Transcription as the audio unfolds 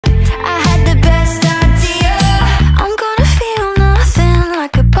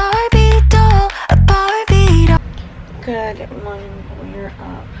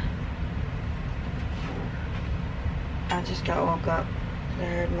up. I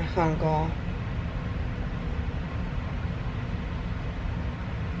heard my phone call.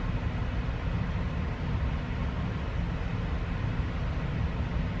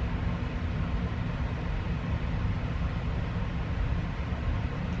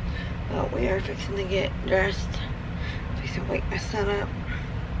 Well, we are fixing to get dressed. Fixing to wake my son up.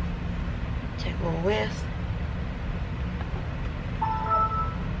 Take a little whisk.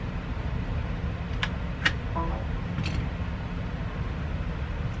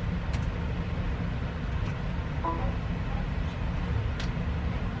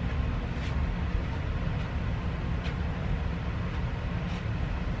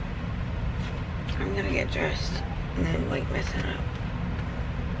 I'm gonna get dressed and then wake my son up.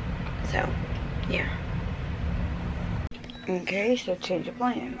 So, yeah. Okay, so change of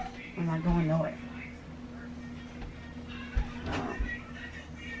plans. I'm not going nowhere.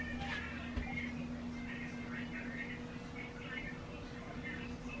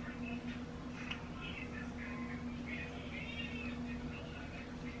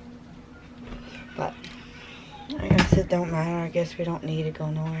 But, I guess it don't matter. I guess we don't need to go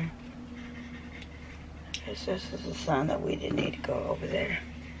nowhere. It's just as a sign that we didn't need to go over there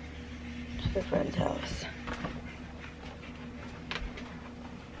to the friend's house.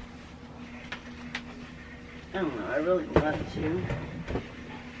 I don't know, I really wanted to.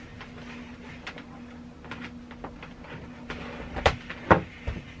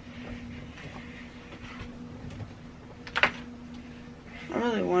 I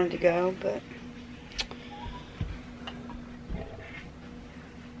really wanted to go, but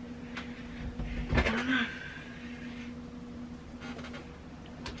I don't know.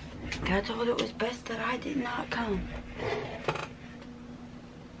 I thought it was best that I did not come.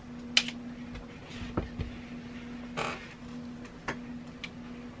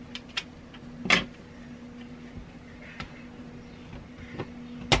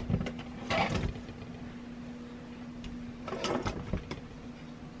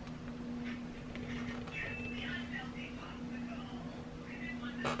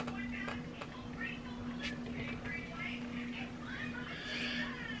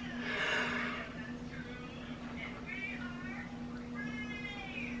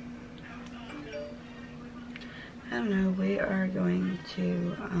 I don't know, we are going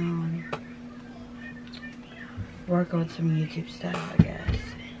to work on some YouTube stuff, I guess.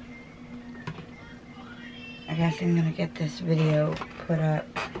 I guess I'm gonna get this video put up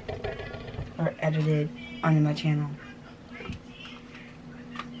or edited onto my channel.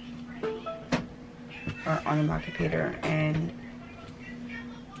 Or onto my computer and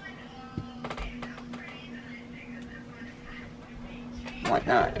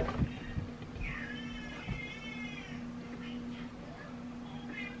whatnot.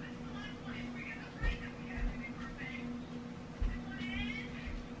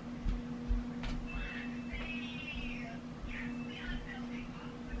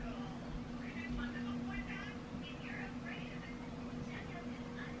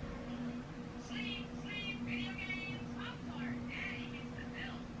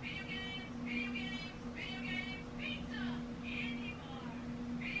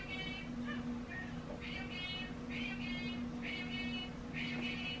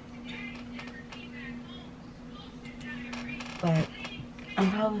 But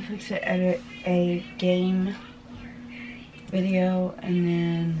I'm probably fixing to edit a game video and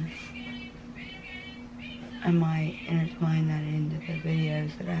then I might intertwine that into the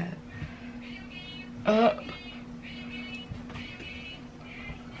videos that I have up.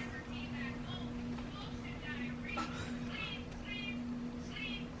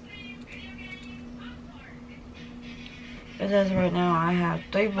 But as of right now, I have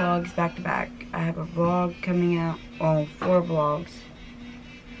 3 vlogs back to back. I have a vlog coming out, well, 4 vlogs.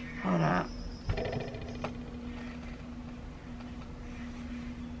 Hold up.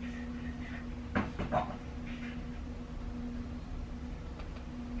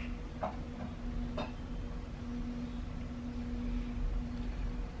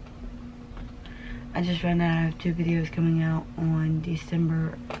 I just ran out of 2 videos coming out on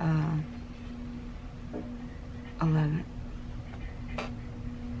December 11th.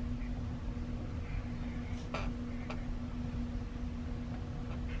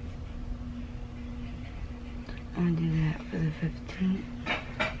 I'm gonna do that for the 15th.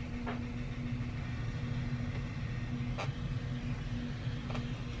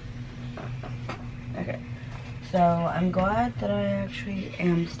 Okay, so I'm glad that I actually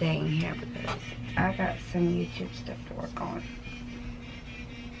am staying here because I got some YouTube stuff to work on.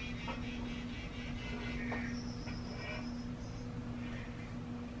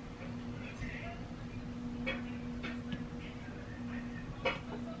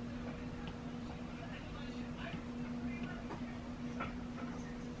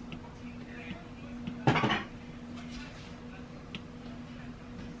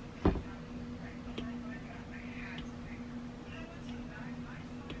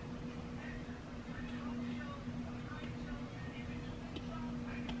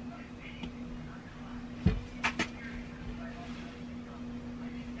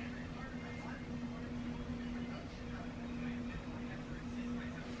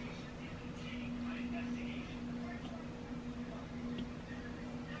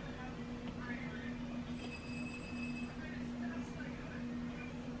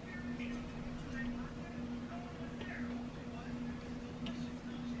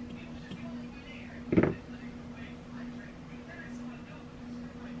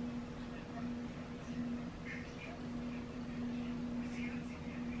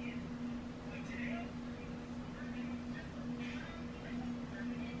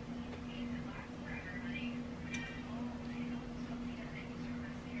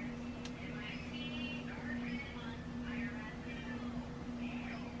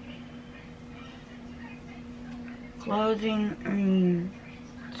 closing, I mean,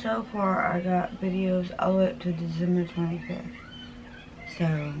 so far I got videos all the way up to December 25th.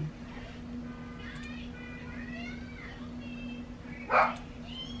 So,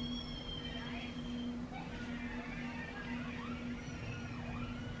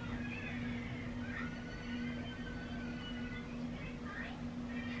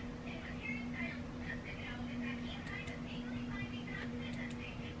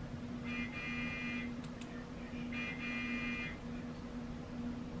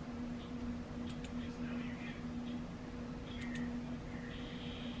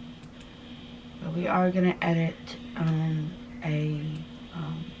 we are gonna edit a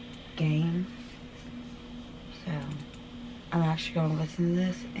game. So I'm actually gonna listen to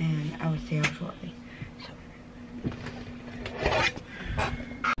this and I will see you shortly.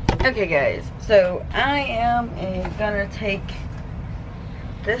 Okay guys, so I am gonna take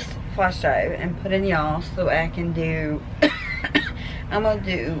this flash drive and put in y'all so I can do I'm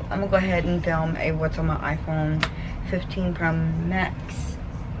gonna go ahead and film a what's on my iPhone 15 Pro Max.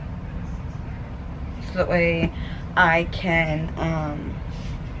 So that way I can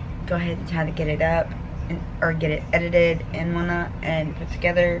go ahead and try to get it up or get it edited and whatnot and put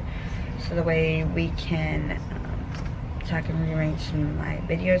together, so the way we can so I can rearrange some of my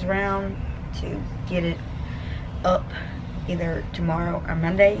videos around to get it up either tomorrow or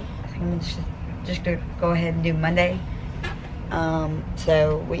Monday. I think I'm just gonna go ahead and do Monday.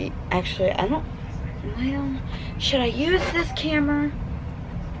 So we actually, well, should I use this camera?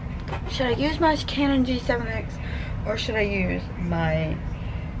 Should I use my Canon G7X or should I use my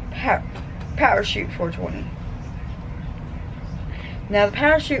Parachute 420? Now the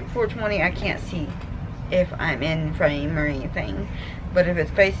Parachute 420 I can't see if I'm in frame or anything, but if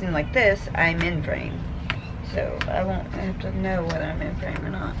it's facing like this, I'm in frame. So I won't have to know whether I'm in frame or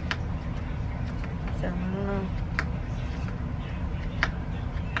not. So I don't know.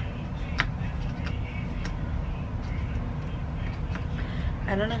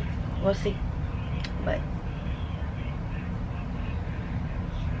 I don't know. We'll see. But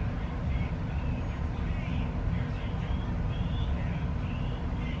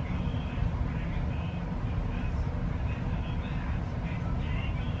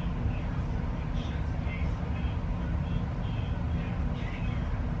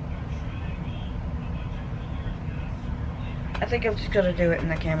I think I'm just gonna do it in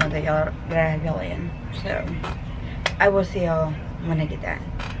the camera that I have y'all in. So I will see y'all when I get that.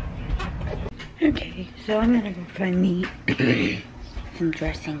 Okay, so I'm gonna go find me some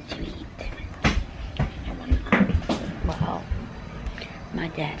dressing to eat. Wow, my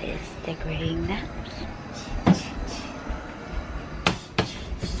dad is decorating that.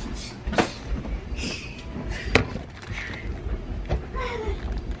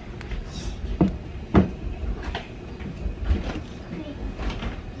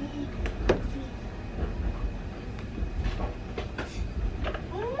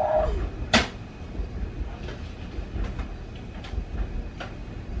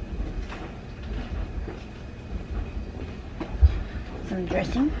 Some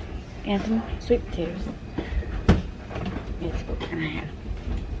dressing and some sweet potatoes. It's what we're gonna have.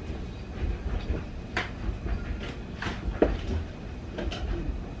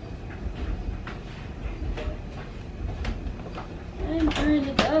 I'm trying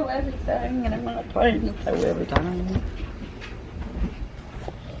to do everything and I'm not trying to do every time.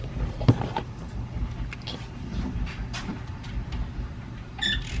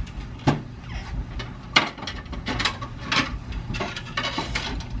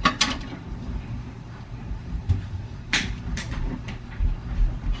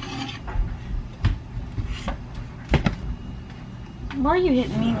 Why are you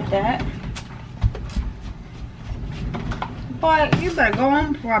hitting me with that? Boy, you better go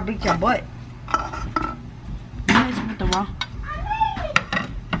on before I beat your butt. You mess with the wrong.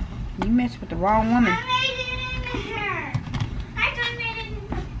 You mess with the wrong woman.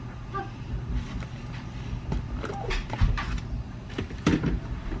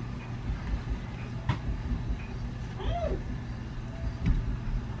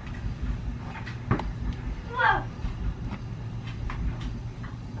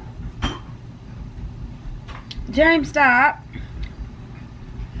 James, stop.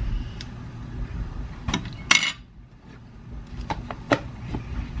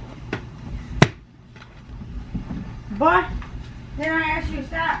 Boy, did I ask you to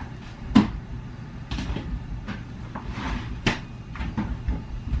stop?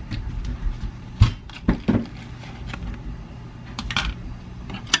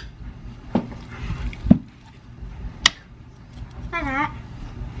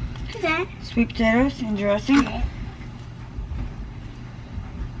 What's that? Sweet potatoes and dressing.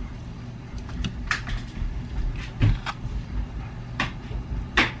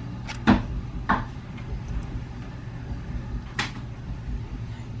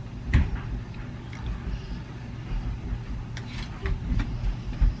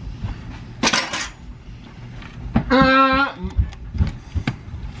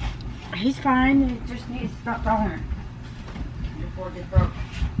 He's fine. He just needs to stop falling before it gets broke.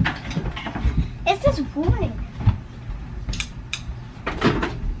 It's just wood.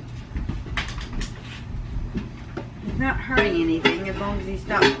 He's not hurting anything as long as he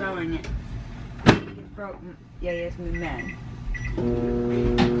stops throwing it. If it gets broken, yeah, it's gonna be mad.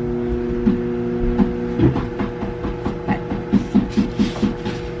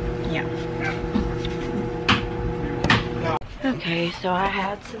 Yeah. Okay, so I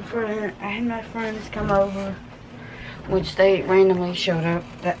had my friends come over, which they randomly showed up.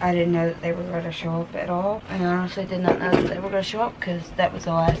 That I didn't know that they were going to show up at all. And I honestly did not know that they were going to show up because that was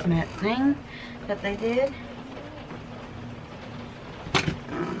the last minute thing that they did.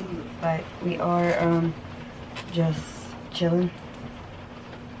 But we are just chilling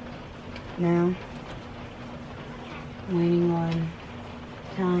now, waiting on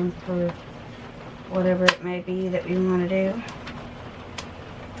time for whatever it may be that we want to do.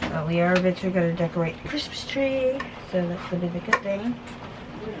 But we are eventually going to decorate the Christmas tree, so that's going to be the good thing.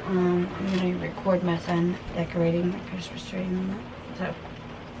 I'm going to record my son decorating the Christmas tree and all that. So.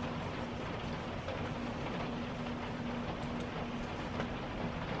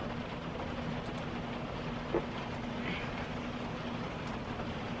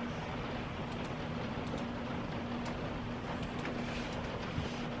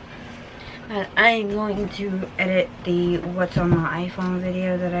 But I am going to edit the what's on my iPhone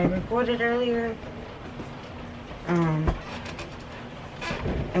video that I recorded earlier. And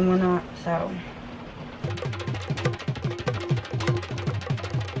whatnot, so.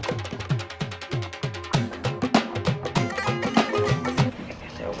 Okay,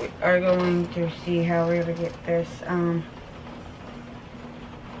 so we are going to see how we're going to get this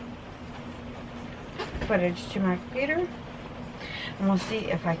footage to my computer. And we'll see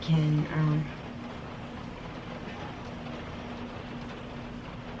if I can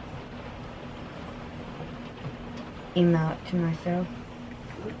email it to myself.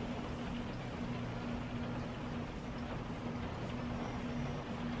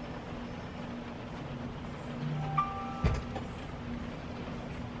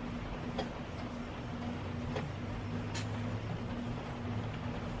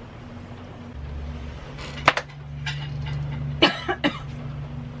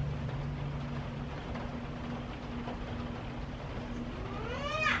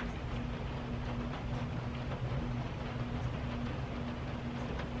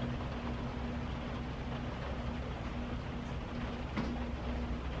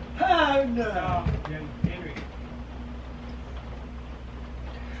 No.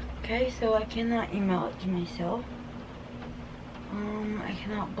 Okay, so I cannot email it to myself. I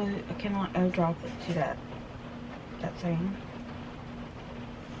cannot airdrop it to that thing.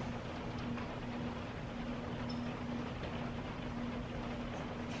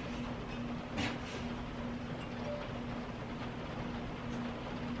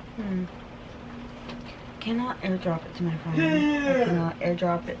 Cannot airdrop it to my phone. I cannot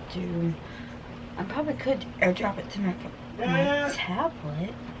airdrop it to. I probably could airdrop it to my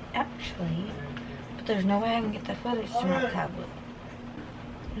tablet, actually, but there's no way I can get the footage to my tablet.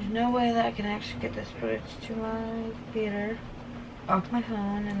 There's no way that I can actually get this footage to my computer off my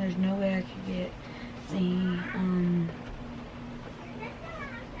phone, and there's no way I can get the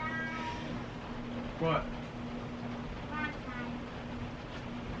What?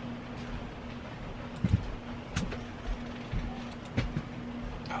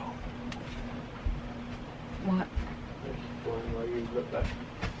 What? Why you look like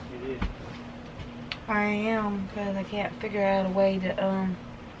you did. I am, because I can't figure out a way to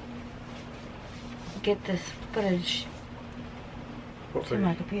get this footage to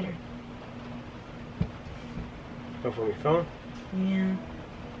my computer. Go from your phone? Yeah.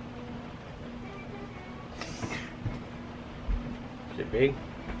 Is it big?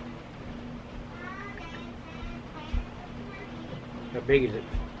 How big is it?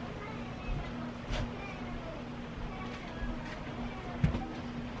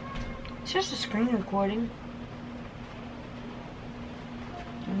 It's just a screen recording.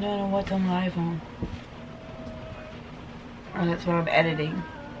 I don't know what's on my iPhone. Or that's what I'm editing.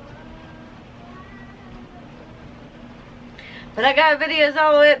 But I got videos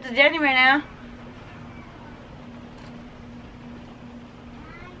all the way up to January now.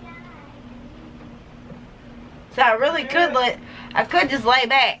 So I really could I could just lay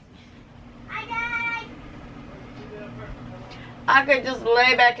back. I could just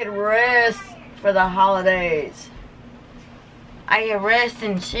lay back and rest for the holidays. I can rest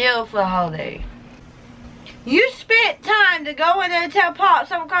and chill for the holiday. You spent time to go in there and tell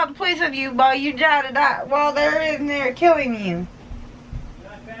Pops I'm gonna call the police on you while you die while they're in there killing you.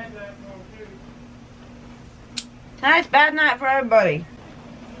 Tonight's a bad night for everybody.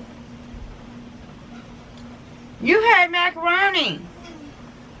 You had macaroni.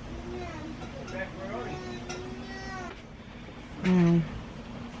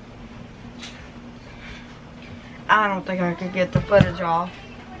 I don't think I could get the footage off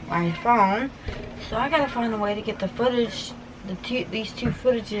my phone, so I gotta find a way to get the footage, these two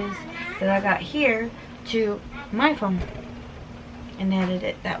footages that I got here, to my phone and edit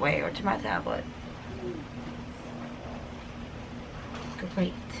it that way, or to my tablet.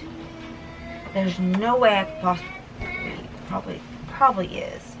 Great. There's no way I could possibly, probably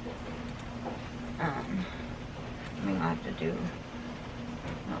is. I'm gonna have to do.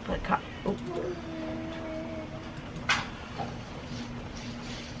 I'll put copy.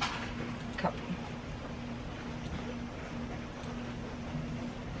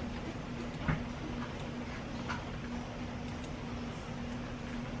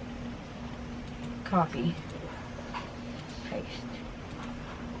 Copy. Paste.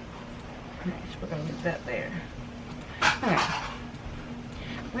 Next, we're gonna leave that there. Okay.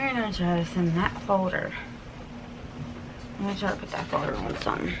 We're gonna try to send that folder. I'm gonna try to put that folder on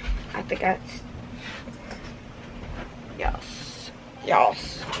something. I think that's. Yes.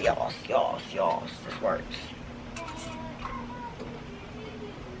 Yes. Yes. Yes. Yes. This works.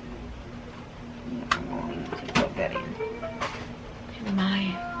 I'm going to plug that in to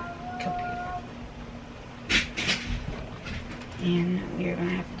my computer. And we are going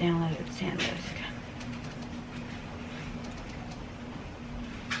to have to download it to SanDisk.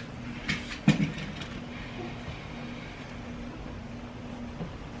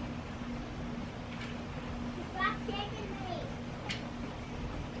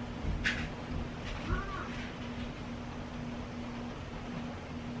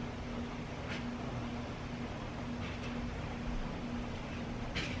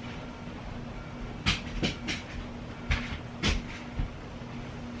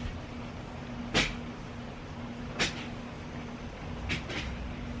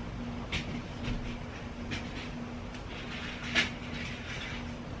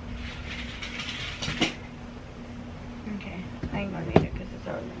 I ain't gonna need it because it's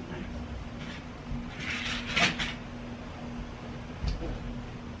already in there.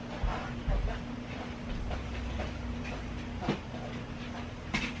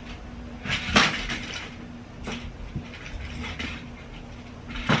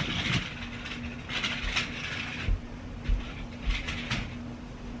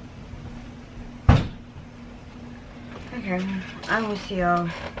 Okay, I will see y'all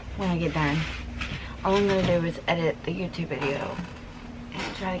when I get done. All I'm gonna do is edit the YouTube video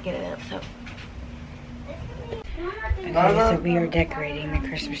and try to get it up. So, okay, so we are decorating the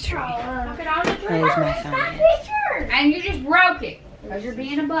Christmas tree. That is my son. And you just broke it because you're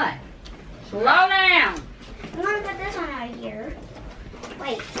being a butt. Slow down. I'm gonna put this one out here.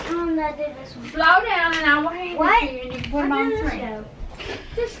 Wait, I'm gonna do this one. Slow down and I will hand it to you and you can put them on the tree. Go?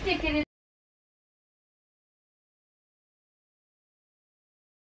 Just stick it in.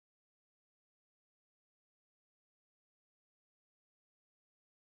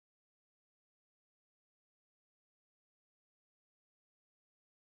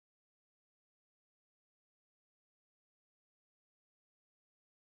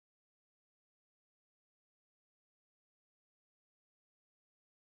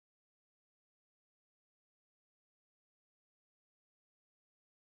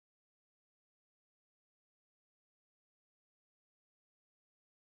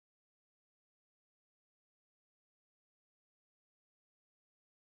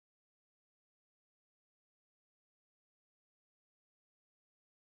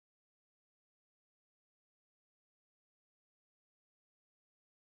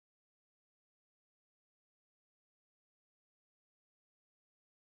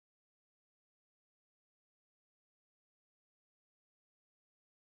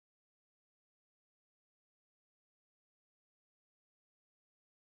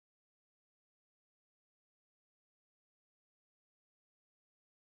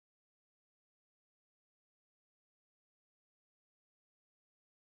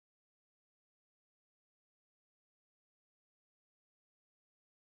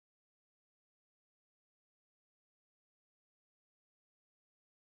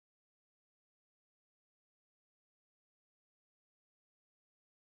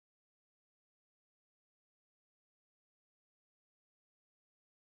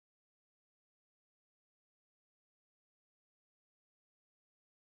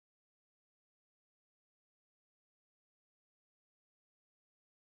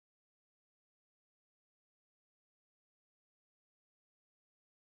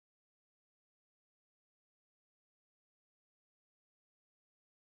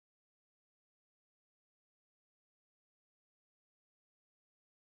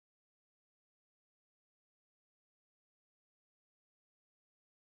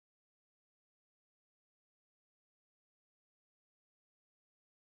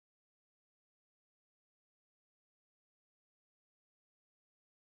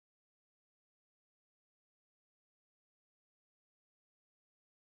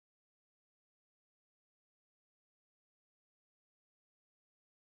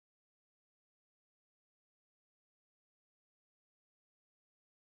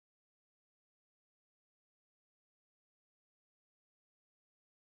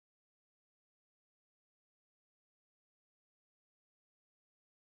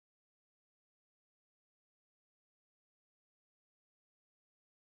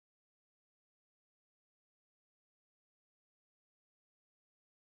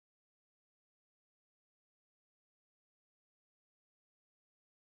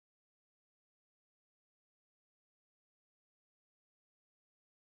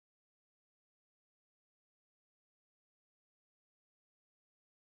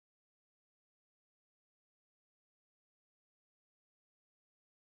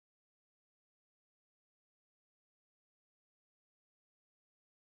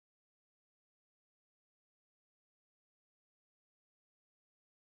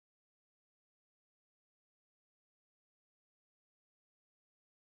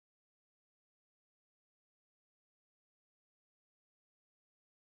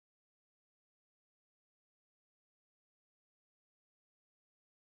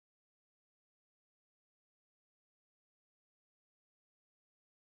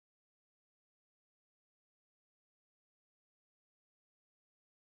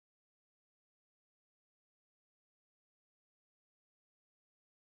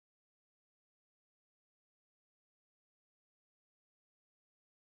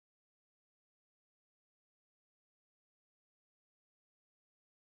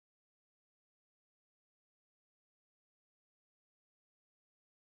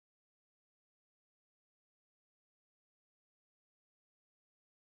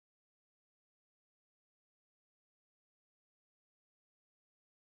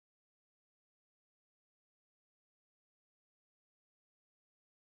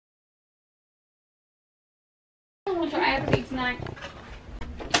 What's your appetite tonight?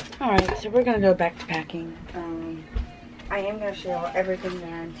 Alright, so we're gonna go back to packing. I am gonna show everything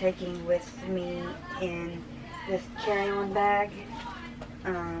that I'm taking with me in this carry-on bag.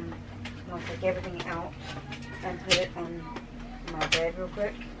 I'm gonna take everything out and put it on my bed real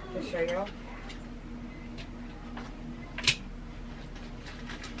quick to show y'all.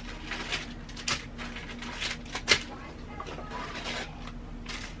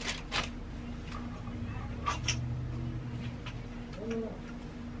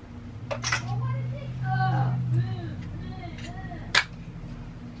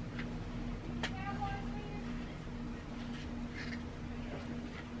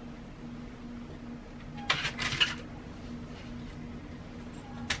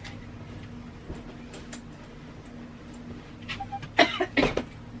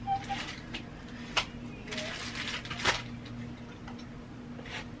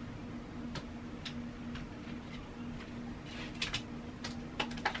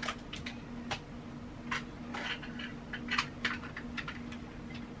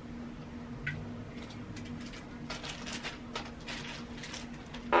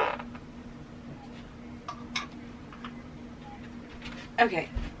 Okay,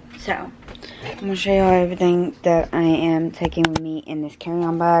 so I'm going to show you everything that I am taking with me in this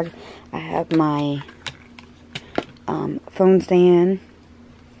carry-on bag. I have my phone stand.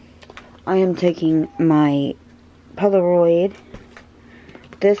 I am taking my Polaroid.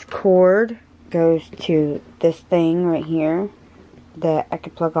 This cord goes to this thing right here that I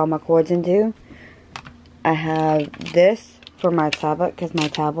can plug all my cords into. I have this for my tablet because my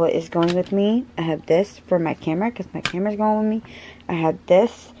tablet is going with me. I have this for my camera because my camera's going with me. I have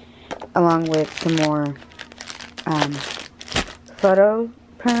this along with some more photo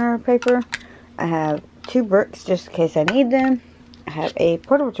printer paper. I have 2 bricks just in case I need them. I have a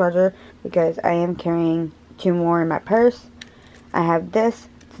portable charger because I am carrying 2 more in my purse. I have this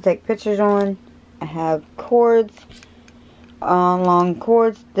to take pictures on. I have cords, long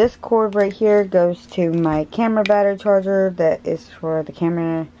cords. This cord right here goes to my camera battery charger that is for the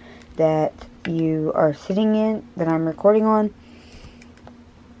camera that you are sitting in, that I'm recording on.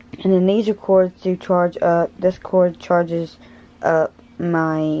 And then these are cords to charge up. This cord charges up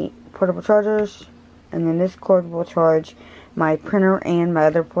my portable chargers, and then this cord will charge my printer and my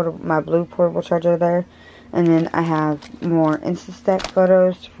other my blue portable charger there. And then I have more Instastack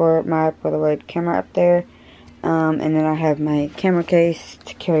photos for my Polaroid camera up there. And then I have my camera case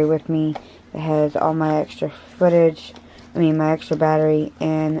to carry with me that has all my extra footage, my extra battery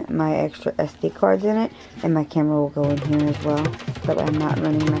and my extra SD cards in it. And my camera will go in here as well, so I'm not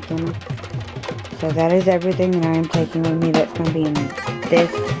running my camera. So that is everything that I am taking with me that's going to be in this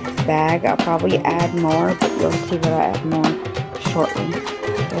bag. I'll probably add more, but you'll see what I add more shortly,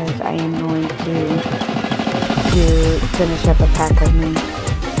 because I am going to finish up the pack with me.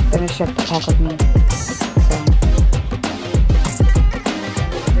 Finish up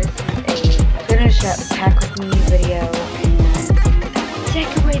pack with me video and take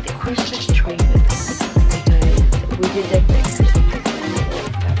away the Christmas tree with me, because we did decorate Christmas tree.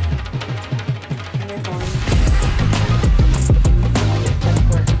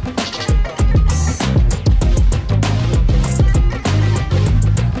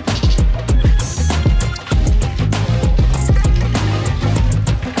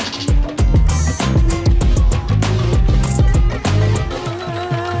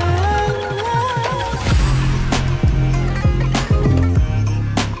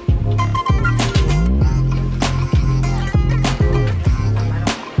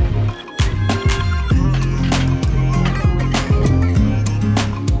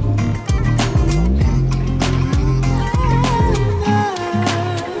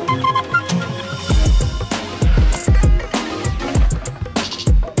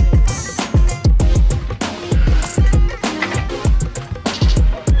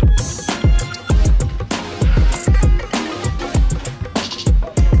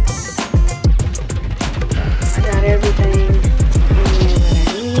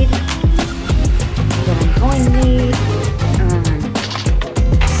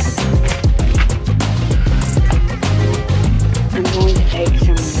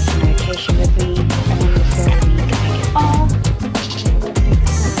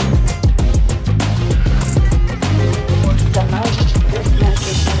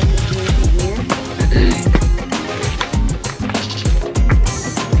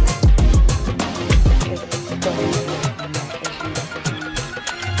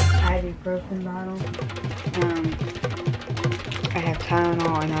 Ibuprofen bottle. I have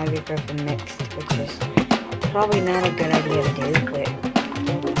Tylenol and ibuprofen mixed, which is probably not a good idea to do, but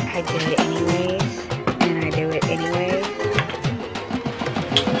I did it anyways, and I do it anyway.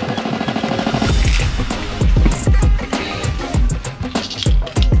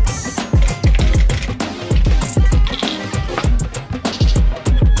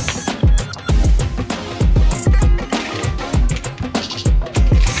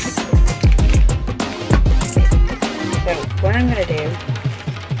 So what I'm going to do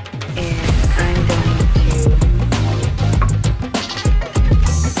is I'm going to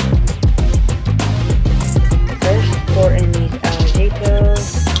first pour in these allergy pills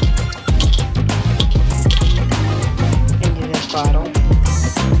into this bottle and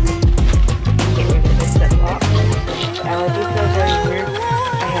get rid of this ziplock. The allergy pills are in here.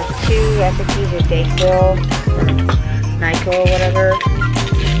 I have 2, I think these are Dayquil or Nyquil or whatever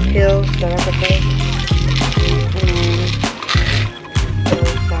pills that I could take.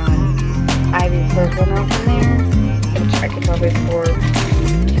 Ibuprofen off in there, which I could probably pour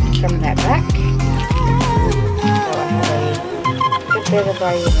some of that back. So I have a good bit of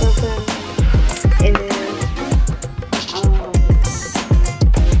ibuprofen in there.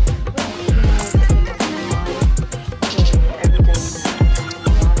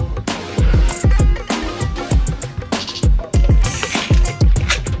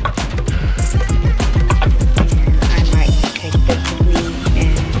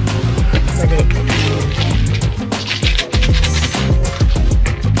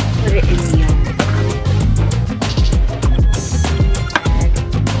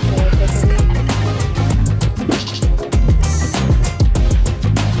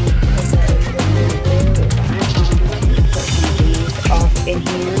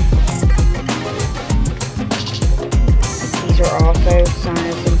 Also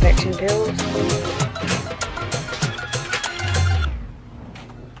sinus infection pills.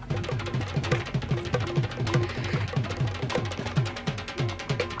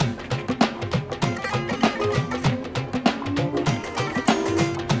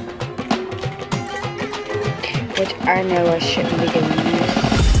 Which I know I shouldn't be doing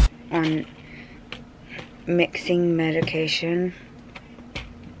this on mixing medication.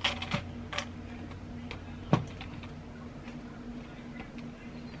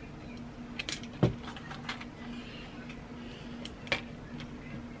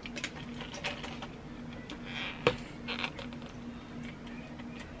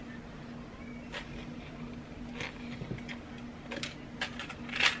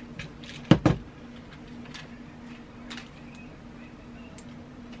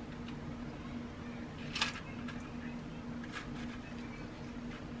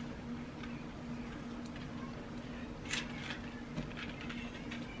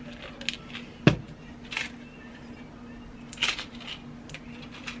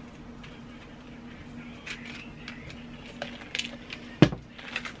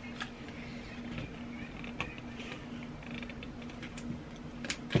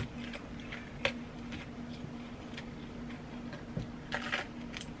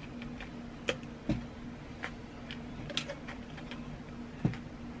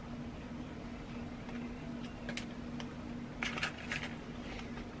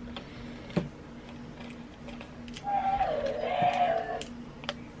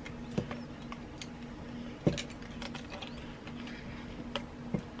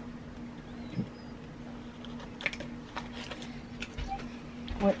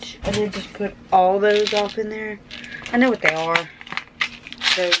 Which I did just put all those off in there. I know what they are.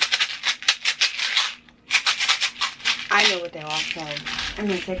 So I know what they are, so I'm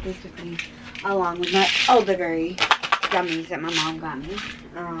gonna take this with me along with my elderberry gummies that my mom got me.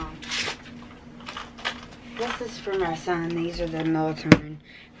 This is for my son. These are the melatonin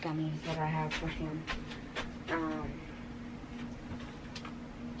gummies that I have for him. I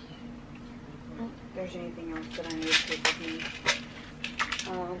don't think there's anything else that I need to take with me.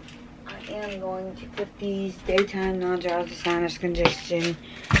 I am going to put these daytime non-drowsy sinus congestion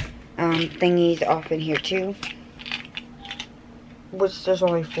thingies off in here too. Which there's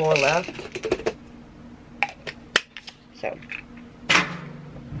only 4 left. So.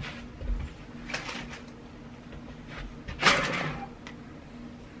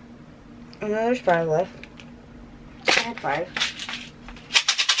 And there's 5 left. I had 5.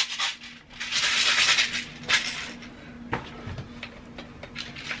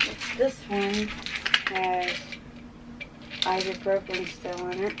 This one has ibuprofen still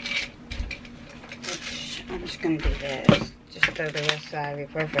in it, which I'm just going to do this. Just throw the rest of the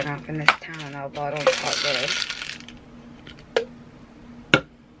ibuprofen off in this Tylenol bottle and call it good.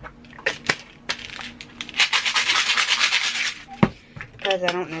 Because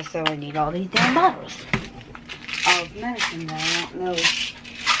I don't necessarily need all these damn bottles of medicine that I don't know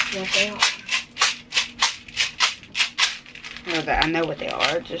what they are. Or that I know what they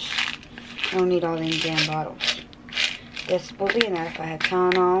are. Just I don't need all these damn bottles. This will be enough. I have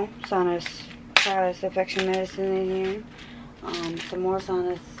Tylenol, sinus infection medicine in here. Some more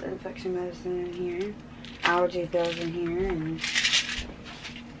sinus infection medicine in here. Allergy pills in here. And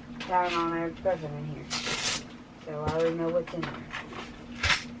Tylenol and ibuprofen in here. So I already know what's in there.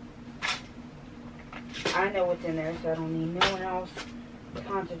 I know what's in there, so I don't need no one else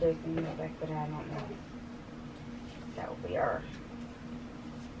contradicting the fact that I don't know. So we are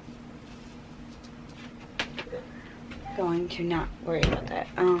going to not worry about that.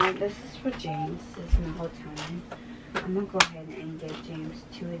 This is for James. This is melatonin. I'm gonna go ahead and give James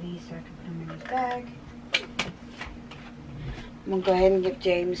 2 of these so I can put them in his bag. I'm gonna go ahead and give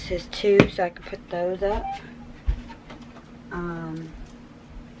James his 2 so I can put those up.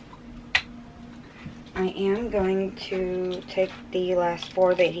 I am going to take the last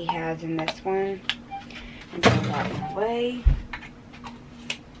 4 that he has in this one and throw that one away.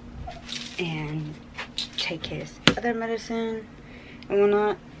 And take his other medicine and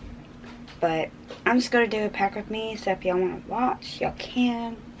whatnot. But I'm just going to do a pack with me. So if y'all want to watch, y'all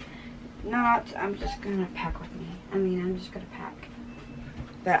can. If not, I'm just going to pack with me. I'm just going to pack.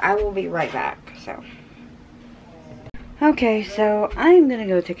 But I will be right back. So. Okay, so I'm going to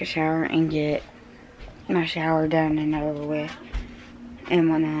go take a shower and get my shower done and over with and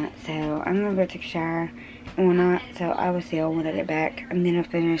whatnot. So I'm gonna go take a shower and whatnot. So I will see y'all when I get back. I'm gonna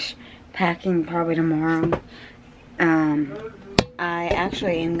finish packing probably tomorrow. I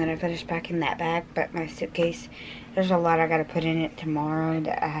actually am gonna finish packing that bag, but my suitcase, there's a lot I gotta put in it tomorrow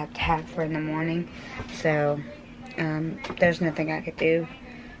that I have to have for in the morning. So there's nothing I could do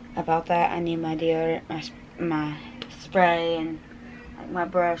about that. I need my deodorant, my spray, and my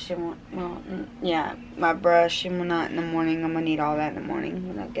brush and my brush and whatnot in the morning. I'm gonna need all that in the morning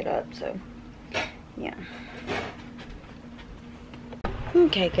when I get up. So yeah.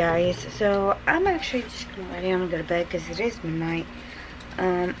 Okay guys, so I'm actually just gonna lay down and go to bed because it is midnight.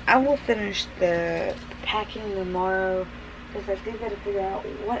 I will finish the packing tomorrow because I do gotta figure out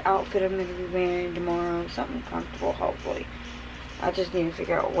what outfit I'm gonna be wearing tomorrow. Something comfortable, hopefully. I just need to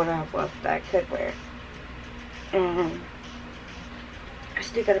figure out what I have left that I could wear. I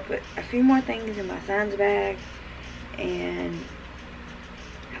still gotta put a few more things in my son's bag, and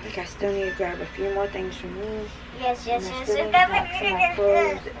I think I still need to grab a few more things from me. Yes. I still need to pack some of my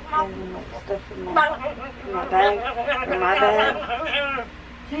clothes and like stuff in my bag.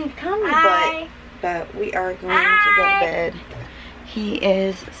 James, come here, but we are going to go to bed. He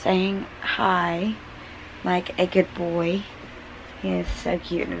is saying hi like a good boy. He is so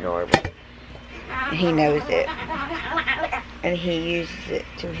cute and adorable. He knows it. And he uses it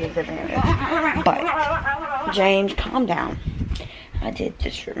to his advantage. But, James, calm down. I did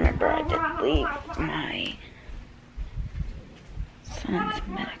just remember I did leave my son's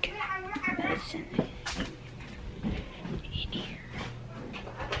medicine in here.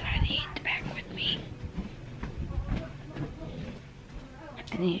 That I need to pack with me.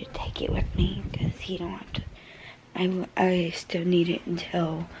 I need to take it with me because he don't have to. I still need it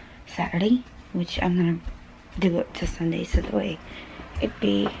until Saturday, which I'm gonna do it to Sunday, so the way it'd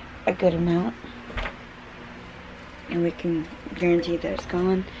be a good amount and we can guarantee that it's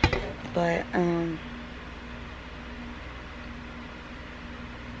gone. But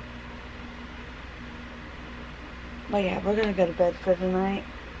yeah, we're gonna go to bed for the night.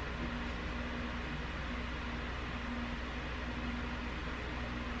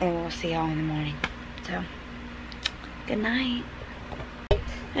 And we'll see y'all in the morning. So good night.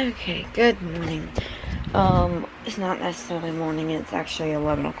 Okay, good morning. It's not necessarily morning, it's actually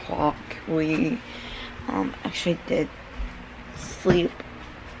 11 o'clock. We actually did sleep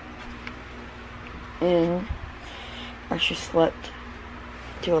in. Actually slept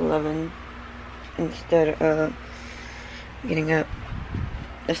to 11 instead of getting up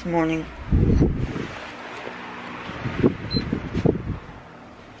this morning.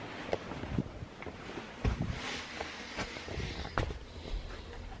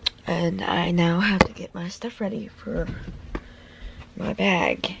 And I now have to get my stuff ready for my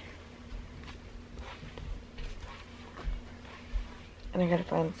bag. And I gotta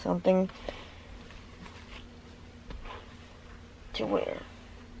find something to wear.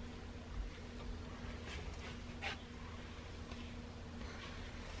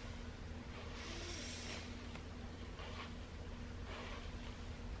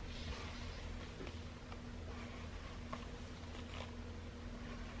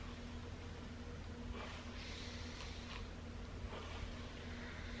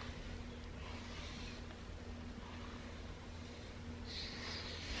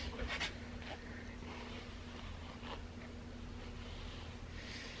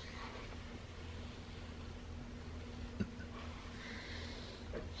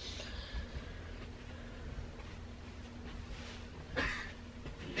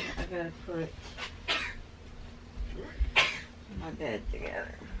 gotta put my bed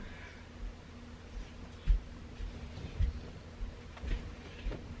together.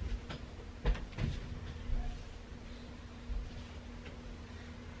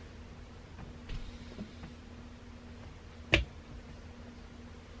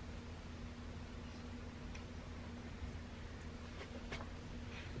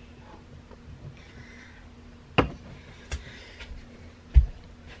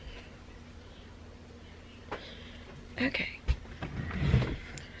 Okay,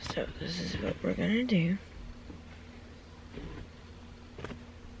 so this is what we're gonna do.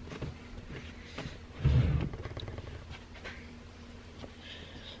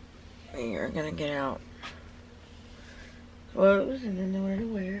 We are gonna get out clothes and then nowhere to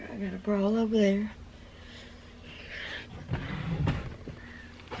wear. I got a bra over there.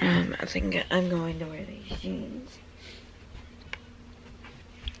 I think I'm going to wear these jeans.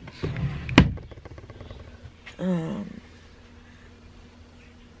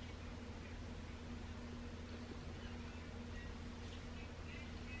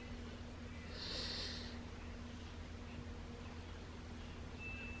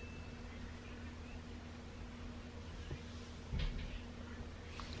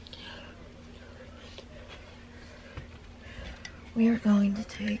 We are going to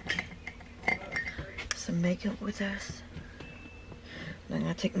take some makeup with us. I'm not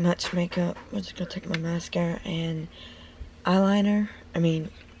gonna take much makeup. We're just gonna take my mascara and eyeliner.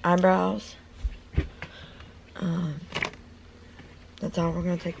 Eyebrows. That's all we're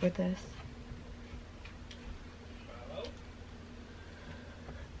gonna take with us.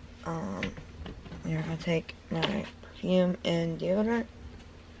 We're gonna take my perfume and deodorant.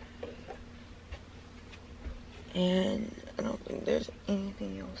 And I don't think there's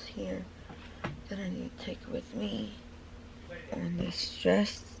anything else here that I need to take with me on this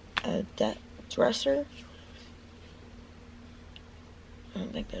dresser. I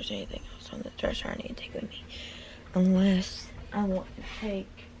don't think there's anything else on the dresser I need to take with me. Unless I want to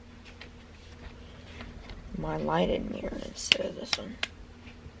take my lighted mirror instead of this one.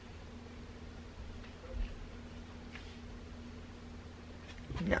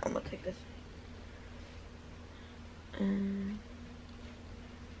 No, I'm gonna take this one.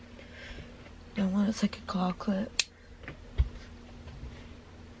 The one that's like a claw clip.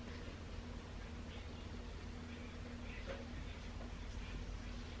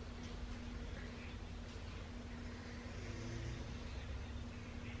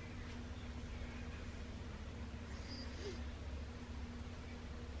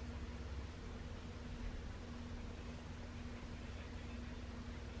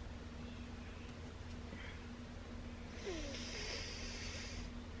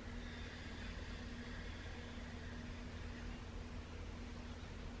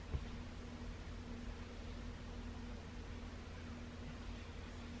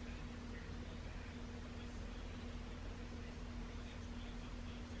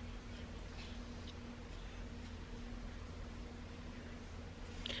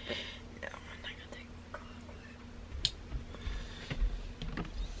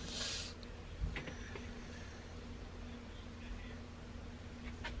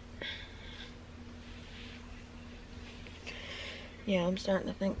 Yeah, I'm starting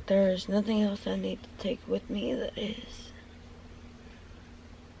to think there's nothing else I need to take with me that is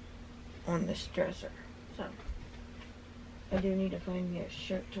on this dresser. So, I do need to find me a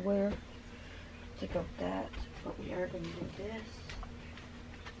shirt to wear to go with that, but we are going to do this.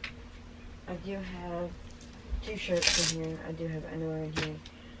 I do have 2 shirts in here. I do have underwear in here.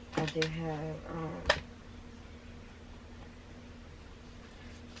 I do have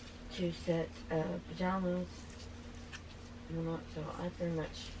 2 sets of pajamas. So I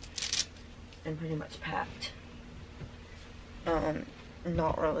am pretty much packed.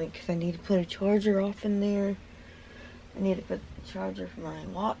 Not really, because I need to put a charger off in there. I need to put the charger for my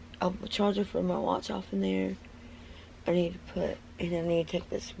watch off in there. I need to take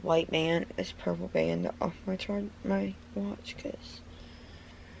this white band, this purple band off my watch, because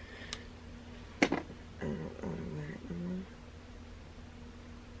I don't want to wear it anymore.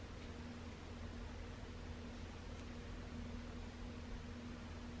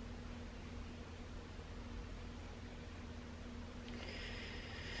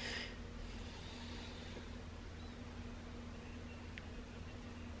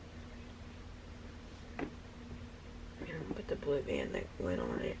 Put the blue band that went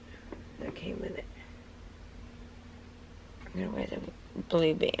on it, that came with it. I'm gonna wear the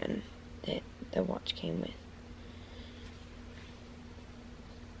blue band that the watch came with.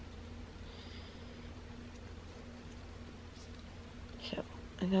 So,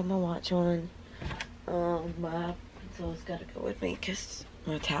 I got my watch on. My pencil's gotta go with me because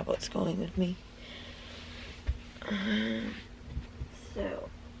my tablet's going with me. So,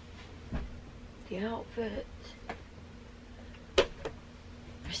 the outfit.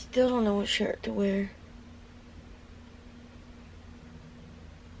 I still don't know what shirt to wear.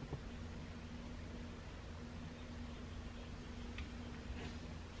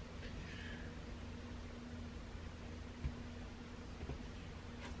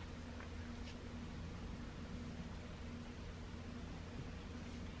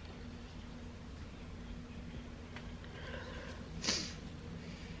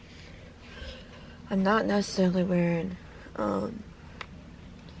 I'm not necessarily wearing, I'm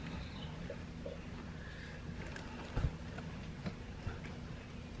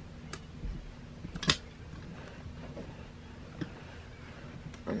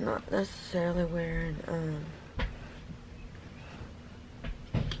not necessarily wearing,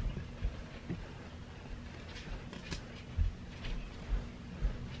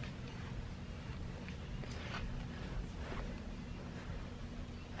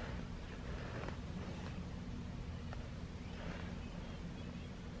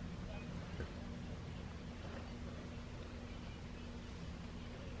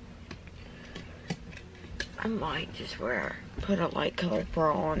 I might just put a light colored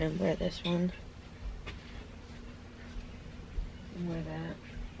bra on and wear this one. And wear that.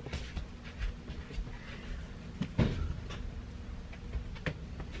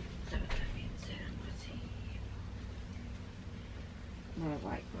 So with that being said, let's see. Wear a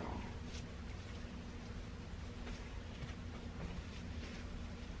light bra.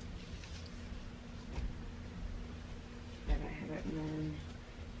 That I haven't worn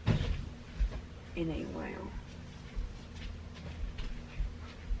in a while.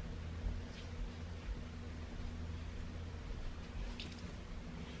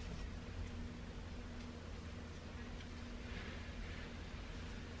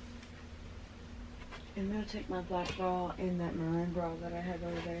 I'm gonna take my black bra and that maroon bra that I have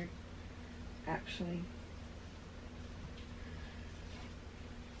over there. Actually.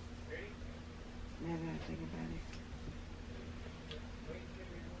 Now that I think about it.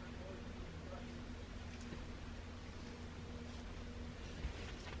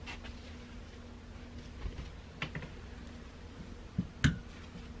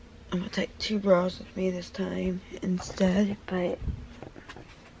 I'm gonna take 2 bras with me this time instead, but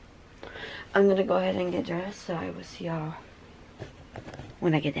I'm gonna go ahead and get dressed, so I will see y'all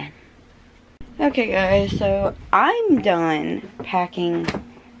when I get done. Okay guys, so I'm done packing,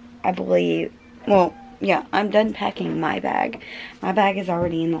 I believe. Well, yeah, I'm done packing my bag. My bag is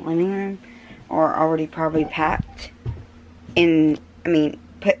already in the living room, or already probably packed in,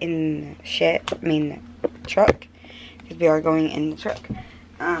 put in the shed, the truck, because we are going in the truck.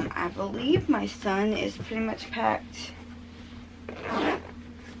 I believe my son is pretty much packed.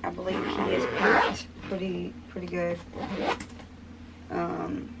 I believe he is packed pretty good.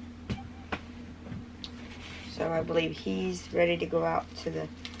 So I believe he's ready to go out to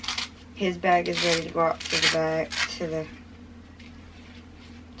his bag is ready to go out to the back, to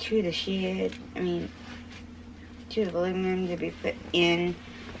the shed, to the living room to be put in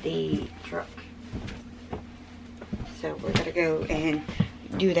the truck. So we're gonna go and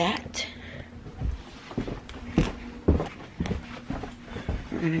do that.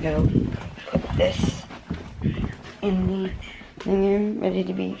 We're gonna go put this in the living room, ready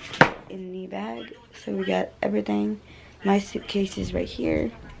to be in the bag. So we got everything. My suitcase is right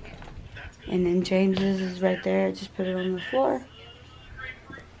here, and then James's is right there. I just put it on the floor.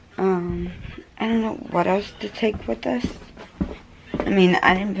 I don't know what else to take with us. I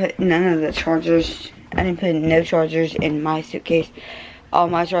didn't put none of the chargers. I didn't put no chargers in my suitcase. All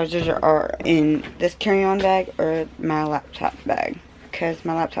my chargers are in this carry-on bag or my laptop bag, because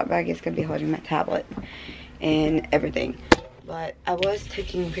my laptop bag is going to be holding my tablet and everything. But I was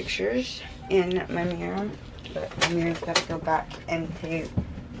taking pictures in my mirror, but my mirror's got to go back into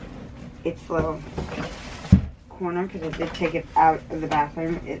its little corner because I did take it out of the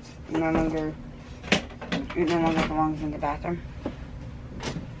bathroom. It no longer belongs in the bathroom.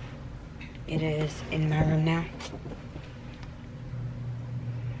 It is in my room now.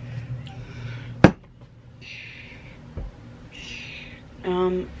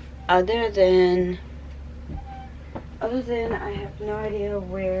 Other than I have no idea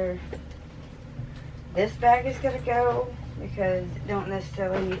where this bag is gonna go, because it don't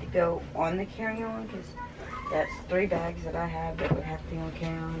necessarily need to go on the carry-on, because that's 3 bags that I have that would have to be on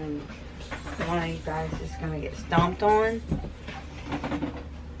carry-on, and one of these bags is gonna get stomped on.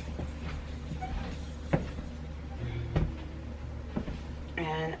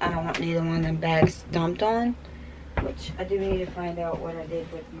 neither one of them bags dumped on. Which I do need to find out what I did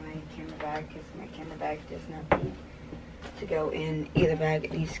with my camera bag, because my camera bag does not need to go in either bag.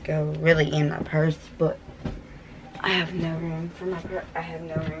 It needs to go really in my purse, but I have no room for my purse. I have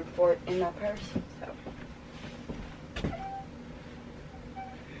no room for it in my purse, so.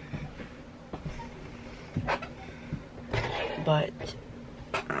 But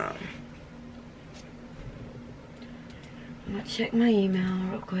I'm gonna check my email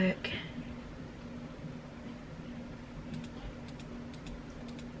real quick.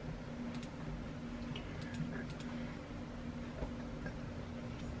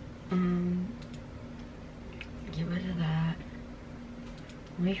 Get rid of that.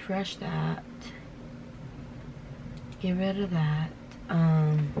 Refresh that. Get rid of that.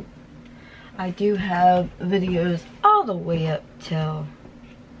 I do have videos all the way up till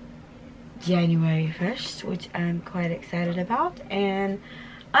January 1st, which I'm quite excited about. And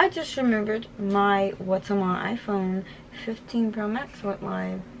I just remembered what's on my iPhone 15 Pro Max went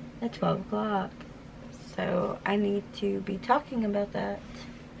live at 12 o'clock. So I need to be talking about that,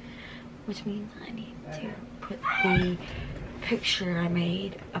 which means I need to put the picture I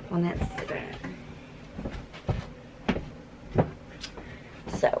made up on Instagram.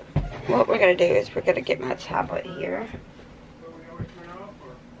 So what we're gonna do is we're gonna get my tablet here.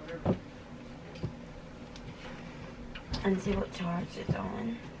 And see what charge it's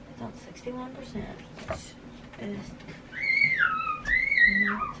on. It's on 61%, which is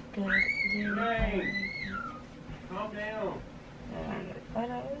not good. Hey, calm down.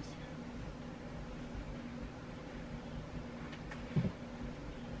 Photos.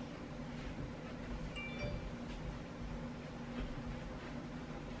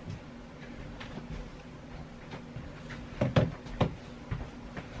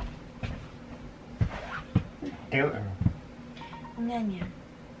 Yeah.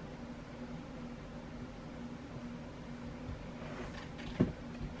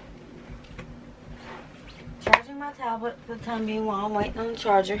 Charging my tablet for the time being while I'm waiting on the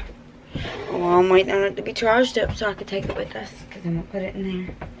charger. While I'm waiting on it to be charged up so I can take it with us, because I'm gonna put it in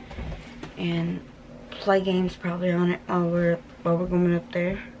there and play games probably on it while we're going up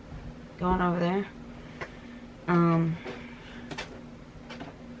there, going over there.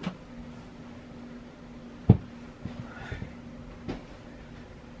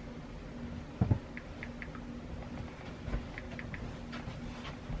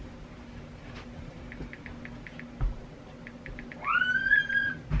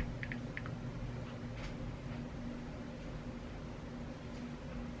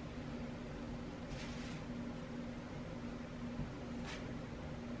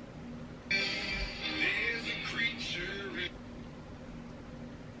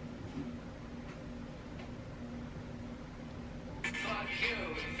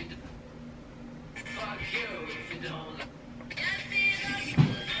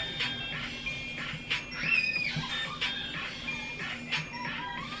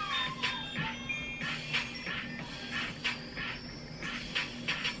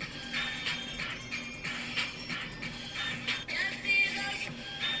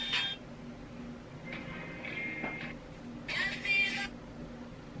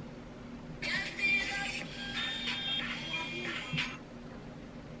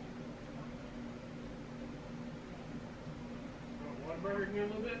 Burn you a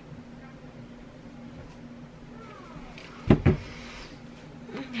little bit.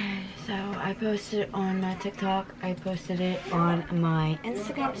 Okay, so I posted it on my TikTok. I posted it on my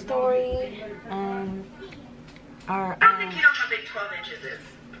Instagram story. I think you know how big 12 inches is.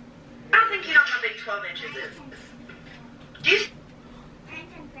 I think you know how big 12 inches is. Do you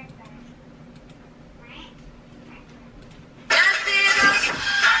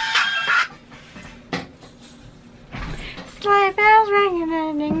Sleigh bells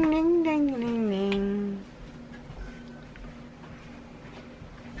ringing, ding, ding, ding, ding, ding.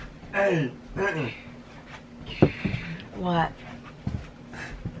 Hey, What?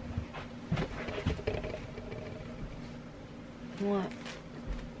 What?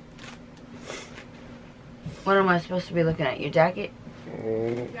 What am I supposed to be looking at? Your jacket?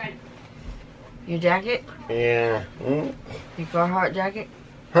 Your jacket? yeah. Your Carhartt jacket?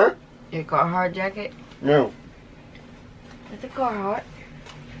 Huh? Your Carhartt jacket? No. It's a Carhartt.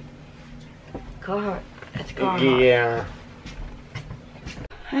 Carhartt. It's Carhartt. Yeah.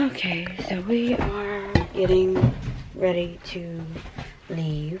 Okay, so we are getting ready to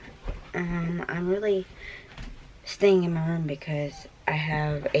leave. I'm really staying in my room because I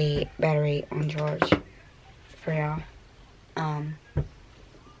have a battery on charge for y'all. I'm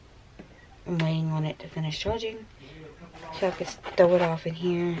waiting on it to finish charging, so I can throw it off in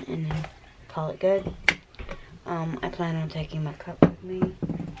here and then call it good. I plan on taking my cup with me.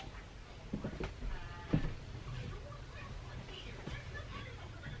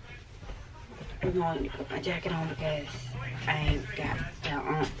 I'm going to put my jacket on because I ain't got that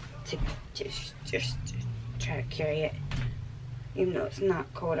on to just try to carry it, even though it's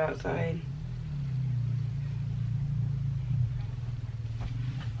not cold outside.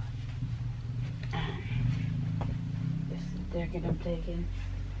 This is the jacket I'm taking,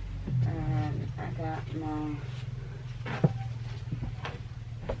 and I got my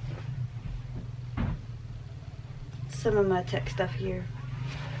some of my tech stuff here.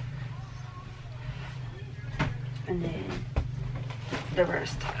 And then the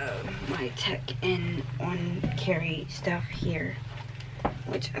rest of my tech and on carry stuff here,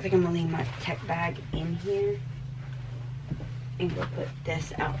 which I think I'm gonna leave my tech bag in here and go put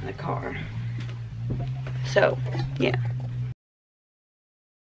this out in the car. So yeah.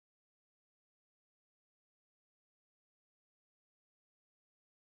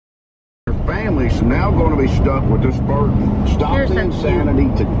 Families now going to be stuck with this burden. Stop You're the so insanity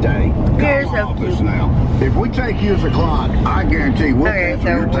today. You're Come so off cute. us now. If we take you as a client, I guarantee we'll Okay, pay for so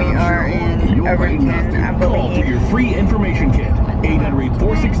your we time are show. in You'll pay Overton, nothing. I Call for believe. your free information kit.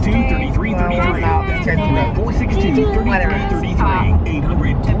 800-462-3333. That's 800-462-3333.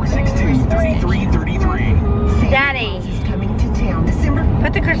 800-462-3333. Daddy, Coming to town December.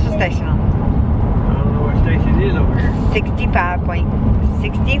 put the crystal station on. I don't know what station it is over here. 65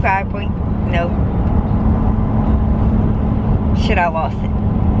 point, nope. Shit, I lost it.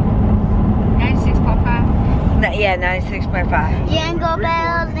 96.5. Yeah, 96.5. Jingle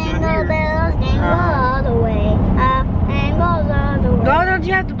bells, jingle all the way. Jingle all the way. Oh, don't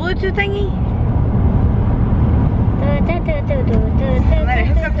you have the Bluetooth thingy? Let it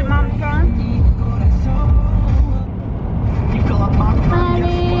hook up to mom's phone? You fill up my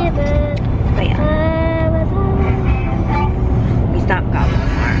But yeah, we stopped golfing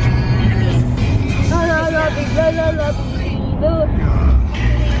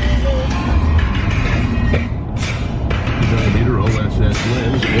Leader OSS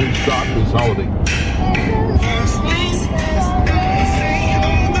wins in stock this holiday.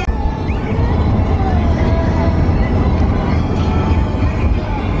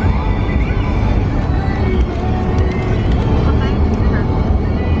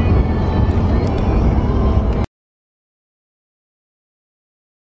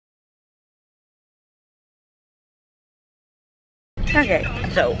 Okay,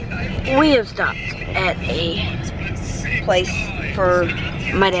 so we have stopped at a place for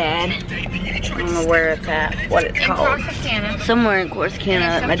my dad. I don't know where it's at, what it's called. Somewhere in Corsicana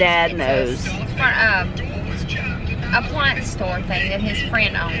that my dad knows. For appliance store thing that his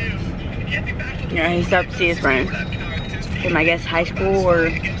friend owns. Yeah, he stopped to see his friend. From, I guess, high school or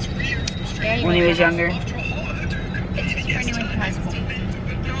Yeah, when he was younger. It's his friend who went to high school.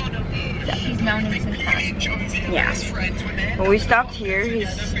 He's known him since high school. Yeah. Well, we stopped here.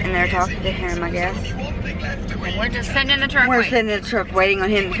 He's in there talking to him, I guess. And we're just sitting in the truck. We're waiting. sitting in the truck waiting on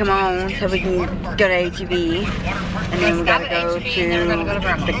him to come on so we can go to HEB. And then we gotta go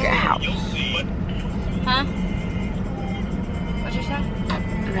to the house. Huh? What'd you say?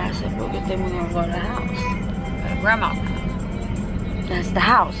 And I said, well, good thing we're gonna go to the house. Grandma. That's the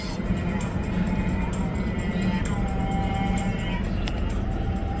house.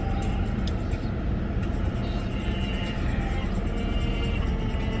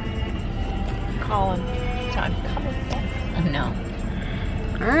 Calling. Time coming. No.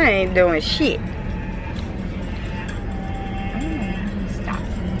 I ain't doing shit. Stop.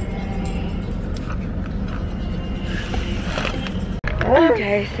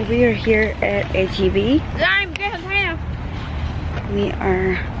 Okay, so we are here at HEB. I'm downtown. We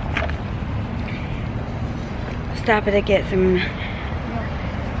are stopping to get some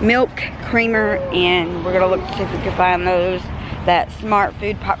milk, creamer, and we're gonna look to see if we can find those, that Smart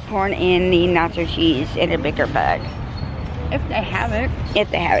Food popcorn and the nacho cheese in a bigger bag. If they have it.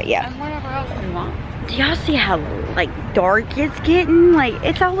 If they have it, yeah. And whatever else we want. Do y'all see how like dark it's getting? Like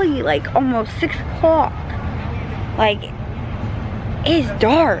it's only like almost 6 o'clock. Like it's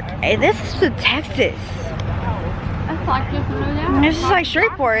dark. And this is Texas. That's like just another hour. It's just like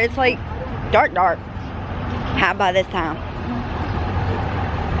Shreveport. It's like dark. How by this time?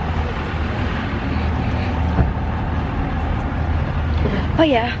 Oh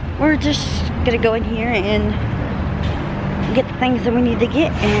yeah, we're just gonna go in here and get the things that we need to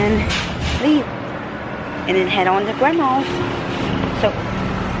get and leave. And then head on to Grandma's. So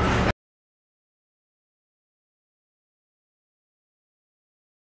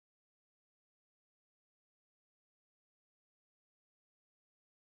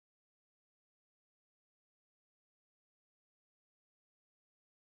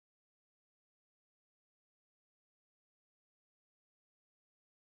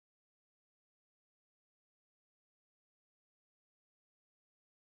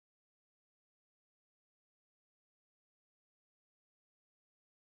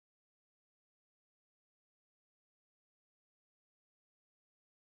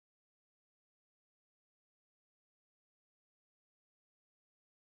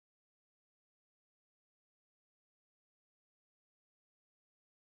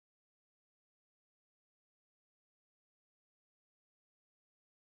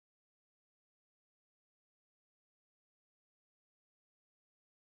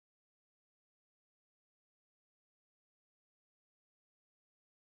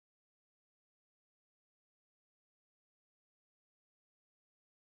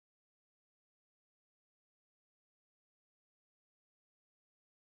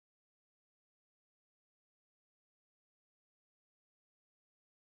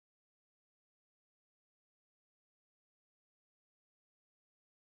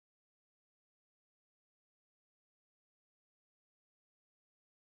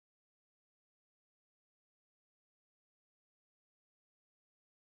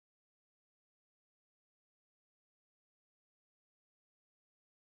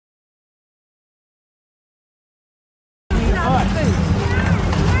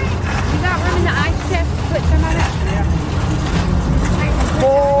put some of that?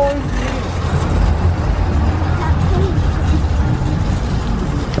 Boy.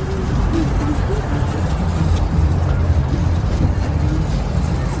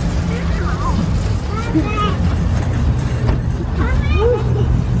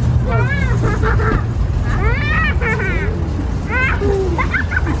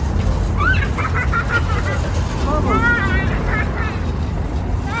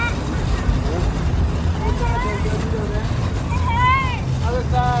 Other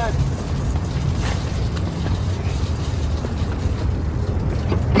side.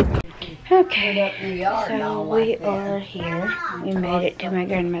 Okay, so we are here. We made it to my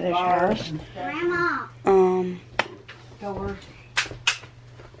grandmother's house. Grandma.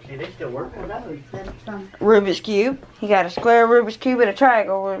 Hey, they still work. Rubik's Cube. He got a square Rubik's Cube and a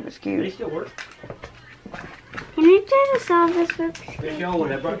triangle Rubik's They Cube. still work. Can you try to solve this with? There's your old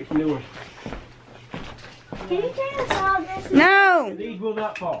one. I brought you some new ones. Can you try to solve this? No! These will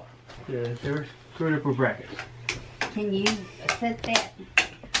not fall. Yeah, they're screwed up with brackets. Can you set that?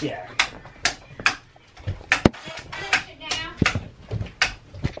 Yeah.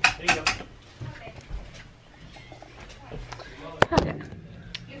 There you go. Okay.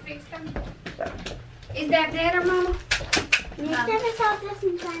 You fixed them? Is that better, Mama? Can you try to solve this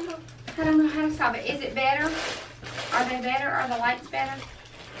in triangle? I don't know how to solve it. Is it better? Are they better? Are the lights better?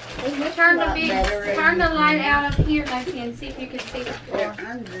 Turn the light out up here, Lacey, and see if you can see the floor.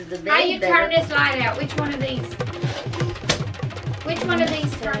 Under the bed. How you turn this light out? Which one of these? Which one of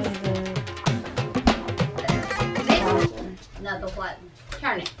these turns? This one? No, the what?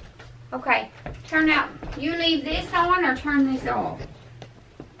 Turn it. Okay. Turn out. You leave this on or turn this off?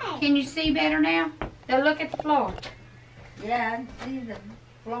 Can you see better now? Now look at the floor. Yeah, I see the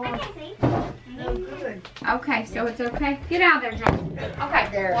floor. I can see. So good. Okay, so it's okay. Get out of there, John. Okay.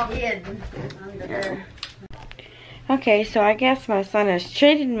 They're walk. hidden under there. Okay, so I guess my son has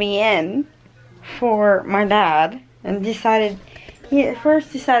traded me in for my dad and decided, he at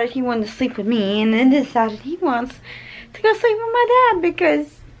first decided he wanted to sleep with me and then decided he wants to go sleep with my dad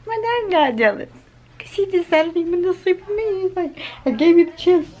because my dad got jealous. Because he decided he wanted to sleep with me. He's like, I gave you the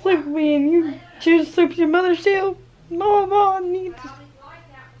chance to sleep with me and you choose to sleep with your mother still. Mama,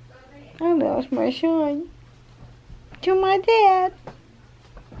 I lost my son to my dad.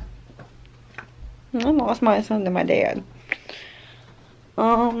 I lost my son to my dad.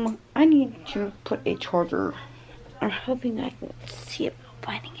 I need to put a charger. I'm hoping I can see about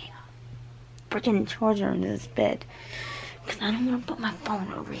finding a freaking charger in this bed. Because I don't want to put my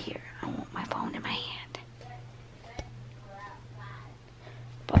phone over here. I want my phone in my hand.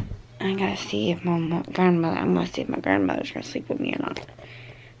 But I gotta see if I'm gonna see if my grandmother's gonna sleep with me or not.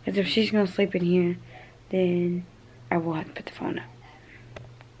 Because if she's gonna sleep in here, then I will have to put the phone up.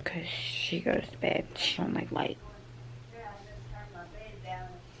 Because she goes to bed. She don't like light.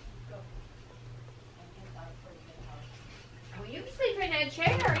 Well, you can sleep in that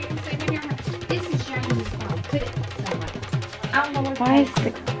chair or you can sleep in your house. This is James' phone. Put it somewhere. I don't know what Why is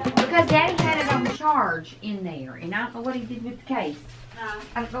the... Because Daddy had it on charge in there, and I don't know what he did with the case.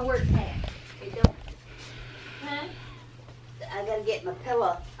 I don't know where it's at. Huh? I gotta get my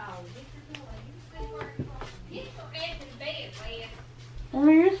pillow. Oh, you can go back to the bed, Liz. Where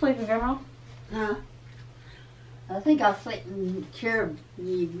are you sleeping, Grandma? Huh? I think I'll sleep in the chair of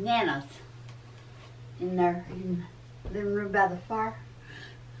Nana's. In there, in the living room by the fire.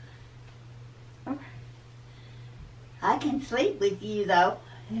 Okay. I can sleep with you though.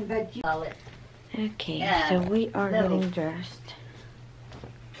 But you call it Okay, Yeah, so we are little- getting dressed.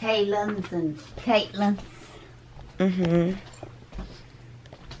 Kaylin's and Caitlin's. Mm-hmm.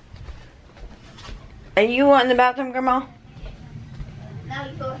 Are you in the bathroom, Grandma?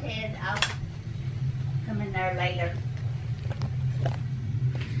 No, go ahead. I'll come in there later.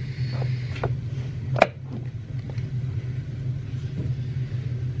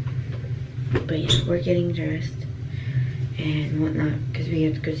 But yeah, we're getting dressed and whatnot because we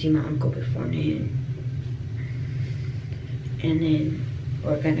have to go see my uncle before noon. And then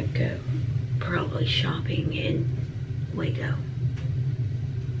we're gonna go probably shopping in Waco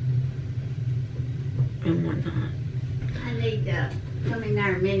and whatnot. I need to come in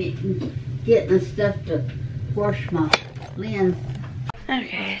there a minute and get the stuff to wash my lens.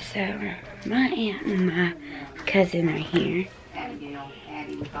 Okay, so my aunt and my cousin are here.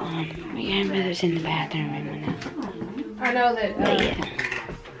 My grandmother's in the bathroom and whatnot. I know that But yeah.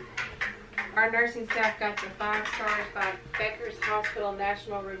 our nursing staff got the 5 stars by Becker's Hospital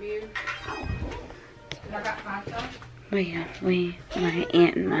National Review. I got 5 stars. But yeah, my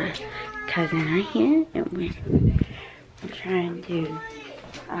aunt and my cousin are here and we're trying to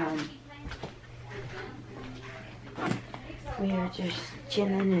we are just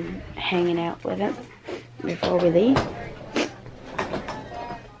chilling and hanging out with him before we leave.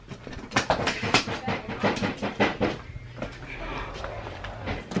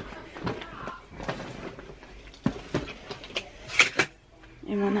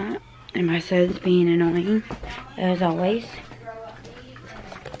 And whatnot. And my son's being annoying, as always.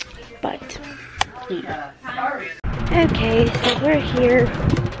 But, yeah. Okay, so we're here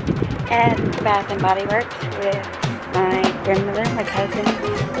at Bath and Body Works with my grandmother, my cousin,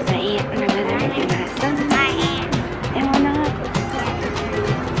 my aunt, and my mother, and my son, and whatnot.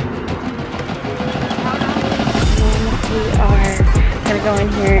 And we are gonna go in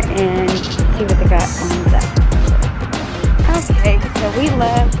here and see what they got on that. Okay, so we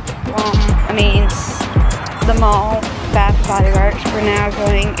left, the mall, Bath and Body Works. We're now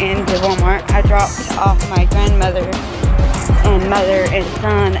going into Walmart. I dropped off my grandmother and mother and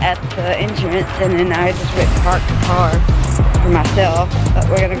son at the entrance, and then I just went to park the car for myself. But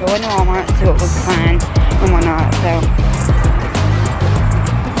we're gonna go into Walmart and see what we can find and whatnot. So,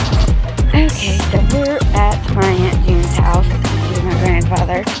 okay, so we're at my Aunt June's house to see my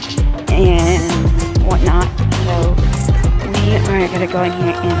grandfather and whatnot. So we are gonna go in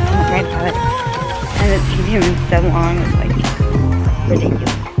here and see my grandfather. I haven't seen him in so long. It's like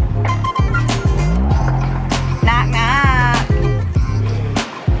ridiculous. Knock knock.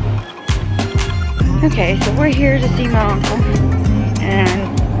 Okay, so we're here to see my uncle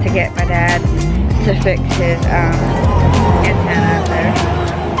and to get my dad to fix his antenna up there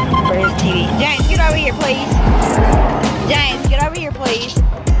for his TV. James, get over here, please. James, get over here, please.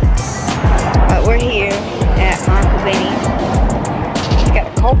 But we're here at my Uncle Benny's. He's got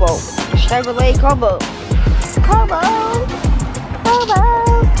a cobalt. Chevrolet Cobalt. Cobalt!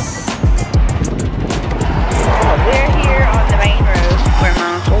 Cobalt! So we're here on the main road where my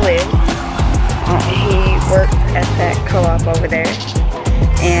uncle lives. He works at that co-op over there.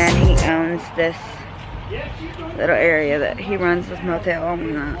 And he owns this little area that he runs this motel and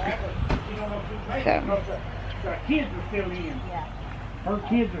whatnot. So. Her kids are still in. Her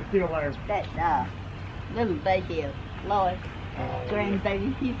kids are still there. That little baby of Lloyd.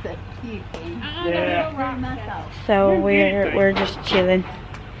 Grandbaby, he's so cute. Yeah. So we're just chilling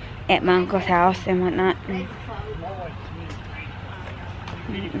at my uncle's house and whatnot.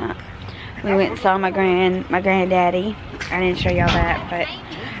 We went and saw my granddaddy. I didn't show y'all that, but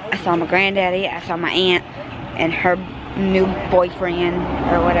I saw my granddaddy. I saw my aunt and her new boyfriend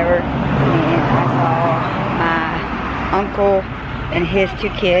or whatever. And I saw my uncle and his 2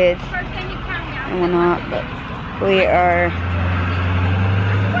 kids and whatnot. But we are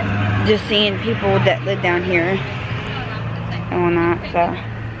just seeing people that live down here and whatnot, so.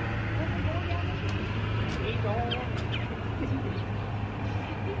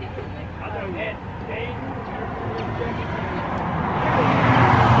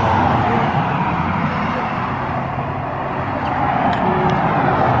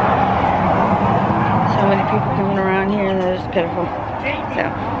 So many people coming around here that is pitiful. So.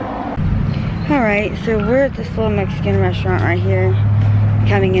 Alright, so we're at this little Mexican restaurant right here,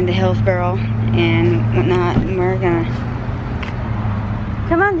 coming into Hillsboro and whatnot, and we're gonna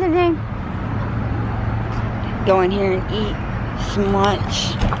come on, Jim, go in here and eat some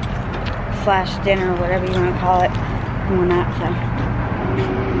lunch / dinner, whatever you want to call it, and whatnot. So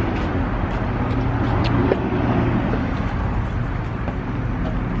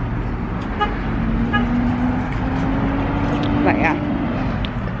but yeah,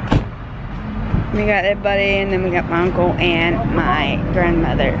 we got everybody, and then we got my uncle and my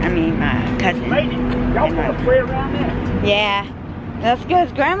grandmother. I mean, my cousin. Y'all want to play around there? Yeah, that's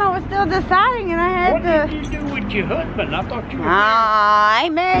because Grandma was still deciding, and I had to. What did you do with your husband? I thought you were. I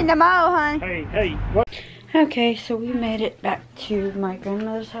ain't married no more, honey. Hey, what? Okay, so we made it back to my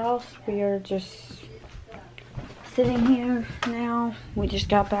grandmother's house. We are just sitting here now. We just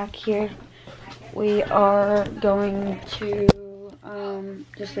got back here. We are going to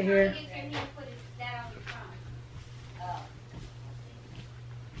just sit here.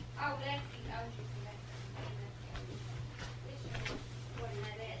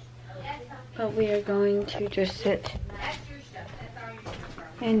 But we are going to just sit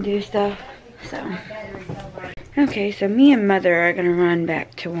and do stuff. So, okay, so me and Mother are gonna run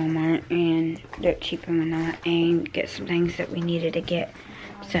back to Walmart and Dirt Cheap and whatnot and get some things that we needed to get.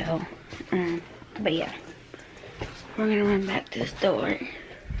 So, but yeah, we're gonna run back to the store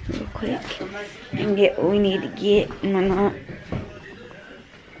real quick and get what we need to get and whatnot.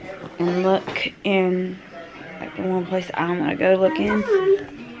 And look in like the one place I want to go look in.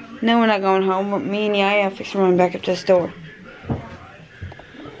 No, we're not going home. Me and Yaya are fixing to run back up to the store.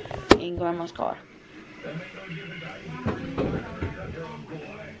 In Grandma's car.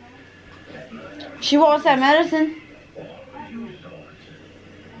 She wants that medicine.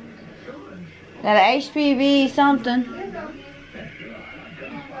 That HPV something.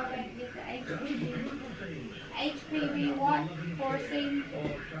 HPV what? Porcine?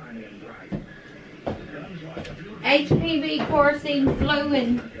 HPV porcine flu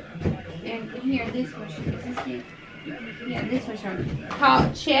and here, this one. Is this it? Yeah, this one's her.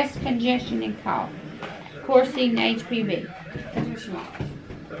 Cough, chest congestion and cough. Porcine HPV. That's what she wants.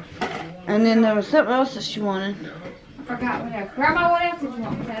 And then there was something else that she wanted. I forgot what else. Grandma, what else did you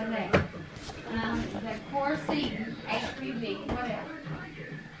want besides that? The porcine HPV. What else?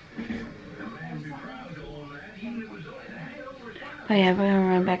 Oh yeah, we're gonna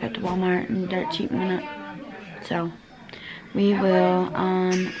run back up to Walmart and dirt cheap one up. So we will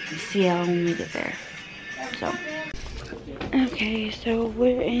see y'all when we get there. So okay, so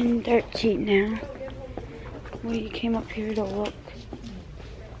we're in dirt cheap now. We came up here to look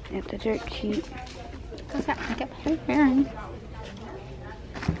at the dirt cheap. Cause I kept hearing.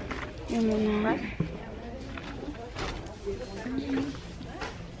 And we're not.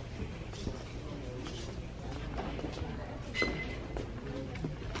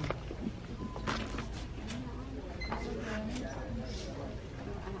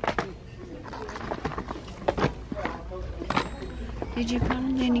 Did you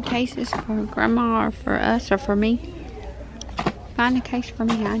find any cases for Grandma or for us or for me? Find a case for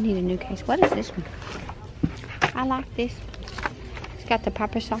me. I need a new case. What is this one? I like this. It's got the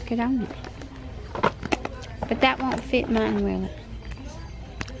popper socket on it. But that won't fit mine, will it?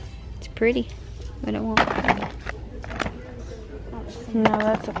 It's pretty, but it won't fit. No,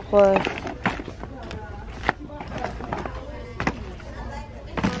 that's a plus.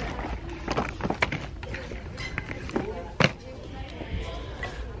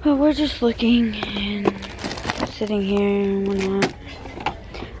 But we're just looking and sitting here and whatnot.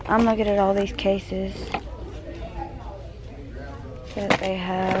 I'm looking at all these cases that they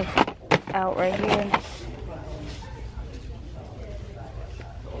have out right here.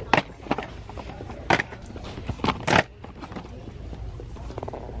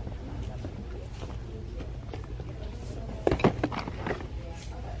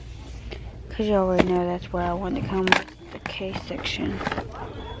 Because you already know that's where I want to come with the case section.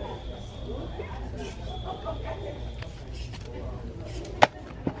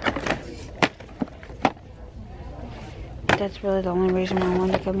 That's really the only reason I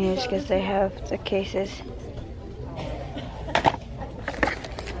wanted to come here is because they have the cases.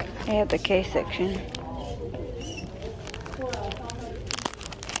 They have the case section.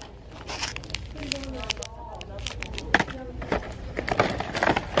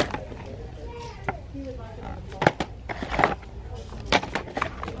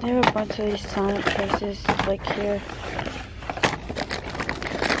 They have a bunch of these Sonic cases like here.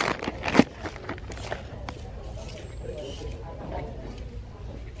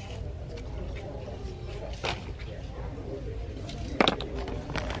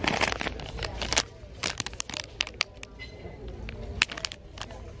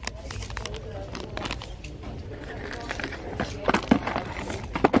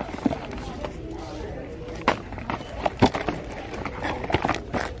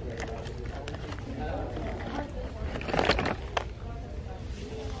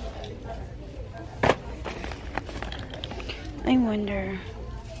 I wonder,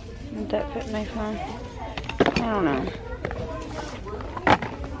 would that fit my phone? I don't know.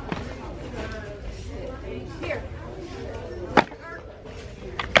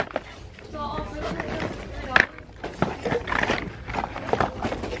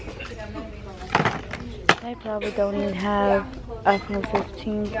 They probably don't even have iPhone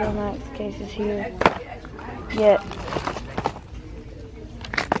 15 Pro Max cases here yet.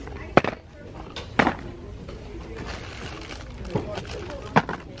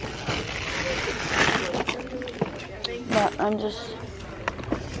 I'm just,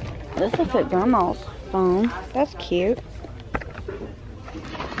 this will fit Grandma's phone. That's cute.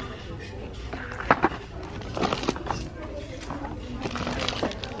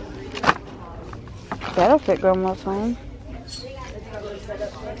 That'll fit Grandma's phone.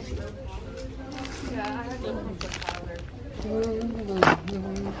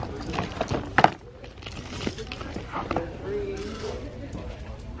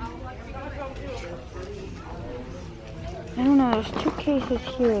 I don't know, there's two cases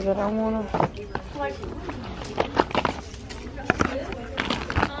here that I want to...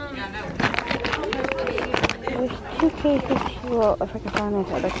 There's two cases here, well, if I can find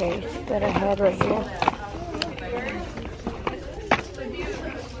this other case that I had right here.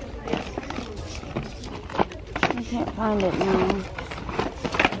 I can't find it now,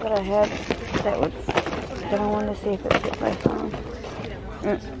 but I had that I want to see if it fits my phone.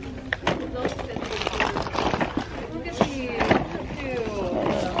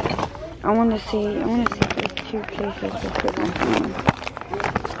 I want to see if those 2 cases will fit my phone.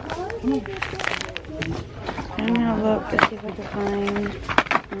 I'm gonna look to see if I can find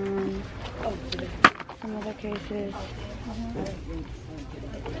some other cases.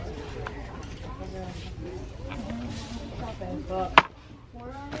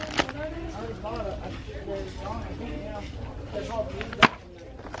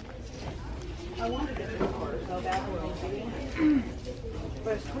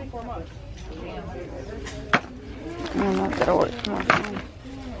 But it's 24 months. I don't know if that'll work for my phone.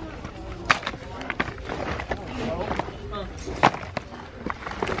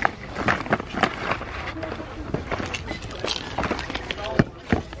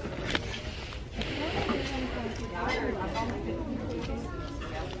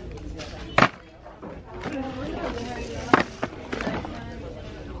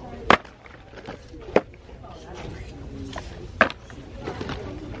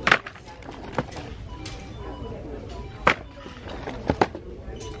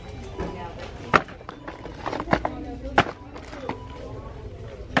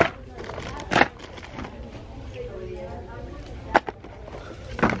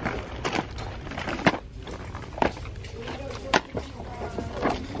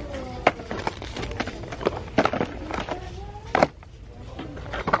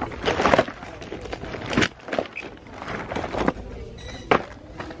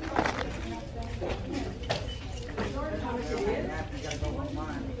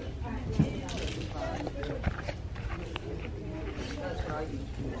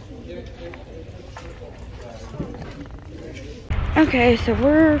 Okay, so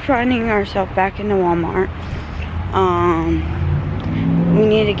we're finding ourselves back in the Walmart. We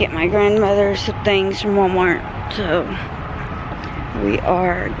need to get my grandmother some things from Walmart, so we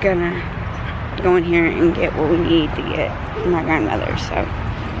are gonna go in here and get what we need to get for my grandmother, so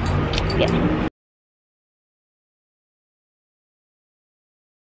yeah.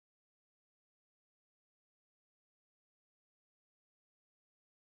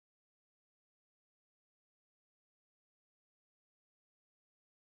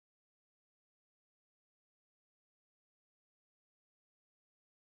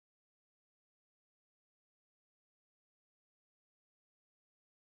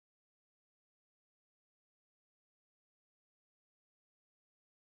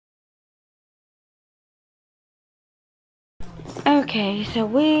 Okay, so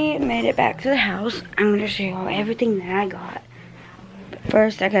we made it back to the house. I'm going to show you all everything that I got. But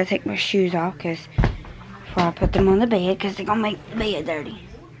first, I got to take my shoes off before I put them on the bed, because they're going to make the bed dirty.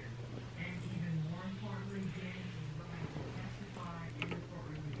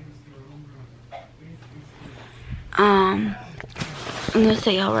 I'm going to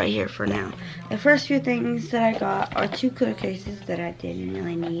say y'all right here for now. The first few things that I got are 2 clear cases that I didn't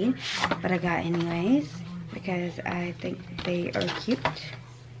really need, but I got anyways, because I think they are cute.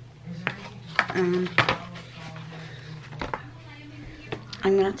 I'm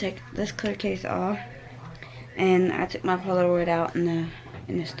gonna take this clear case off, and I took my Polaroid out in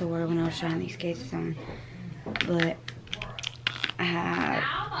the store when I was trying these cases on. But I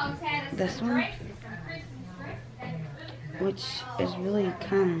have this one, which is really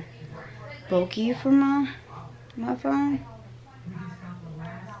kind of bulky for my phone.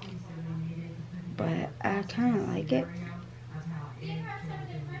 But I kind of like it.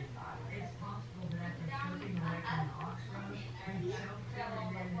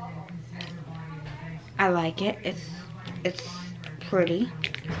 I like it. It's pretty.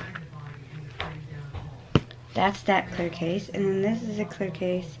 That's that clear case. And then this is a clear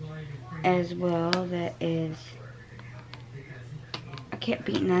case as well that is... I can't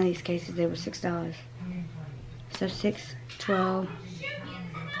beat none of these cases. They were $6. So 6, 12...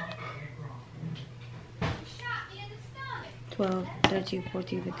 12, 13,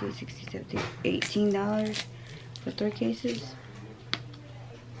 14, 15, 16, 17, $18 for 3 cases.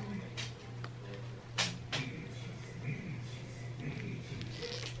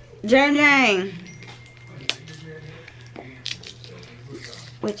 Jane!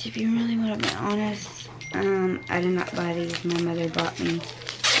 Which, if you really want to be honest, I did not buy these. My mother bought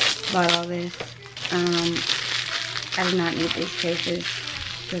all this. I did not need these cases.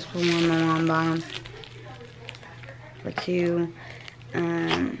 Just for one, my mom bought them. For 2,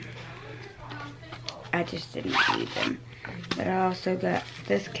 I just didn't need them. But I also got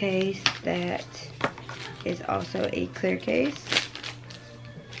this case that is also a clear case.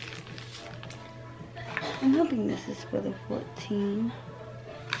 I'm hoping this is for the 14.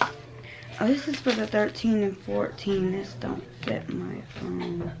 Oh, this is for the 13 and 14. This don't fit my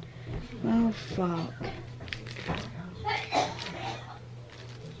phone. Oh, fuck.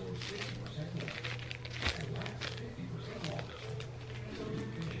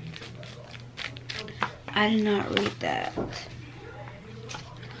 I did not read that.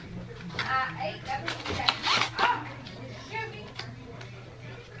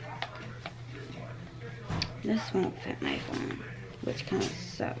 This won't fit my phone, which kind of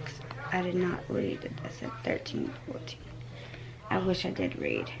sucks. I did not read that that said 13 and 14. I wish I did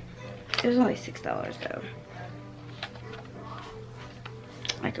read. It was only $6 though.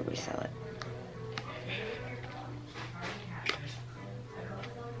 I could resell it.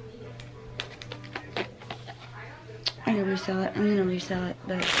 I could resell it. I'm gonna resell it,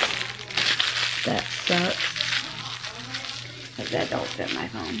 but that sucks. But that don't fit my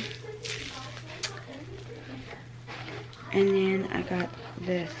phone. And then I got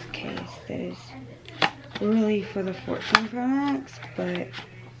this case that is really for the 14 Pro Max, but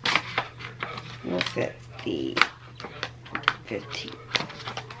will fit the 15.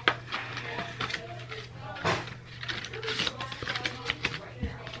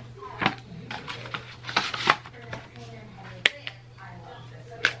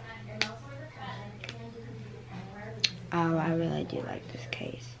 Oh, I really do like this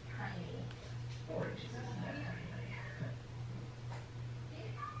case.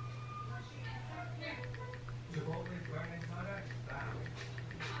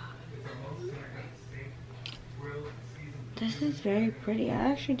 This is very pretty.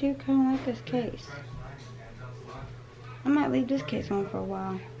 I actually do kind of like this case. I might leave this case on for a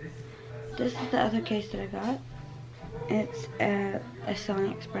while. This is the other case that I got. It's a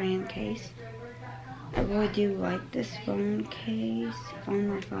Sonic brand case. I really do like this phone case on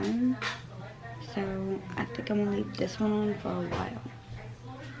my phone. So I think I'm gonna leave this one on for a while.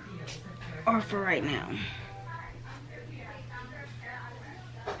 Or for right now.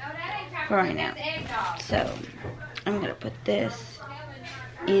 For right now. So I'm gonna put this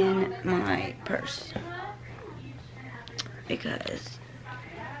in my purse because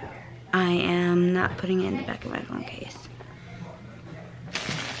I am not putting it in the back of my phone case.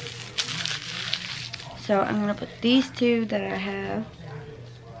 So I'm gonna put these two that I have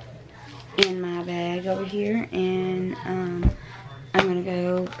in my bag over here, and I'm gonna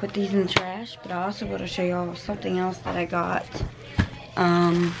go put these in the trash. But I also want to show y'all something else that I got.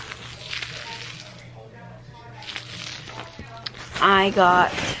 I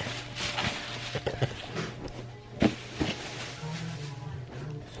got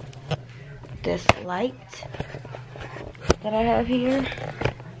this light that I have here.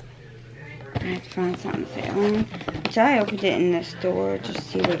 I have to find something to fit on. So I opened it in the store just to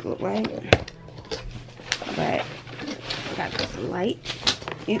see what it looked like. But I got this light.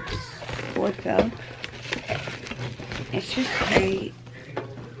 Oops, board fell. It's just a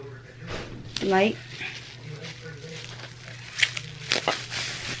light.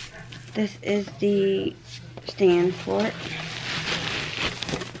 This is the stand for it.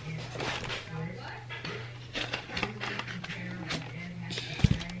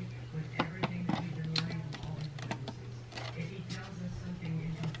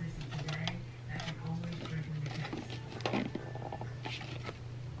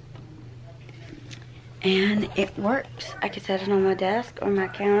 And it works. I can set it on my desk or my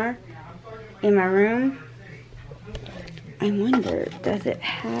counter in my room. I wonder, does it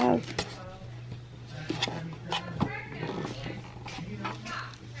have...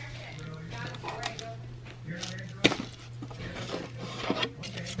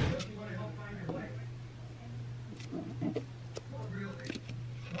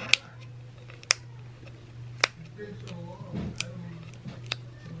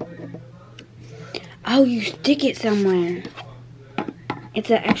 Oh, you stick it somewhere. It's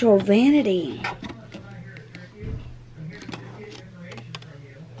an actual vanity.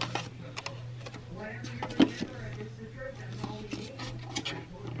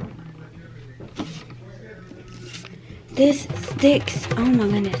 This sticks. Oh my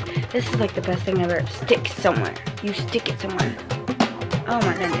goodness. This is like the best thing ever. Sticks somewhere. You stick it somewhere. Oh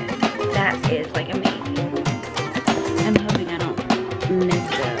my goodness. That is like amazing. I'm hoping I don't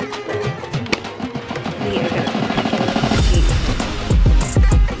mess it up.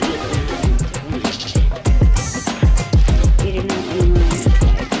 You didn't know anyone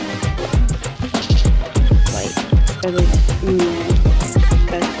like it was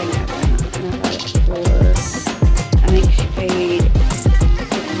best thing ever. And I got it for, I think she paid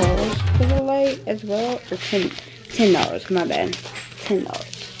 $6 for the light as well, or $10, my bad,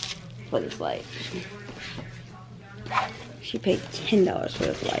 $10 for this light. She paid $10 for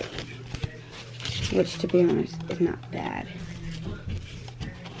this light. which to be honest is not bad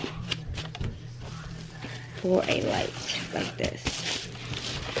for a light like this,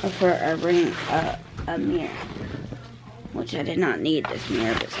 or for a ring, a mirror, which I did not need this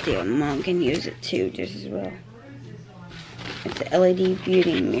mirror, but still, Mom can use it too just as well. It's a LED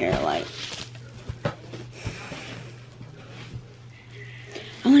beauty mirror light.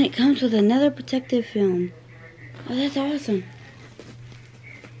 Oh, and it comes with another protective film. Oh, that's awesome.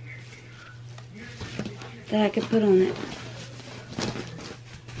 That I could put on it.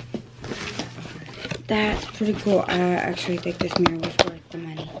 That's pretty cool. I actually think this mirror was worth the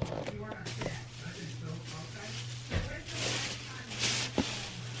money.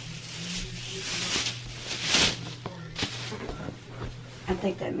 I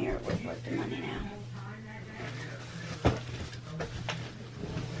think that mirror was worth the money now.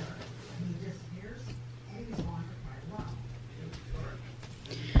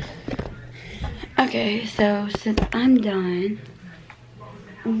 Okay, so since I'm done,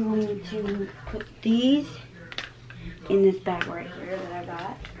 I'm going to put these in this bag right here that I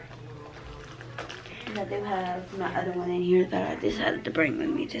got. And I do have my other one in here that I decided to bring with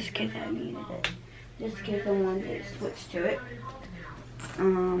me just in case I needed it. Just in case I wanted to switch to it.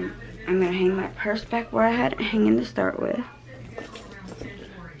 I'm going to hang my purse back where I had it hanging to start with,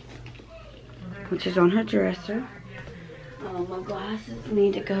 which is on her dresser. My glasses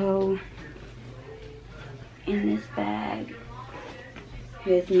need to go in this bag.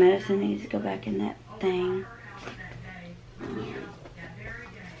 His medicine needs to go back in that thing.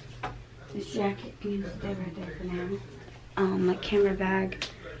 This jacket can stay right there for now. My camera bag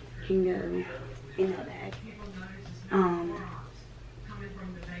can go in that bag.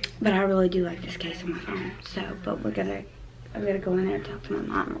 But I really do like this case on my phone. So, but I gotta go in there and talk to my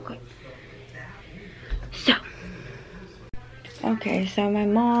mom real quick. So, okay, so my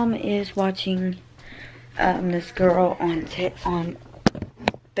mom is watching this girl on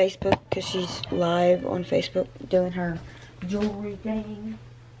Facebook, because she's live on Facebook doing her jewelry thing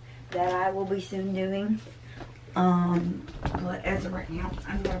that I will be soon doing. But as of right now,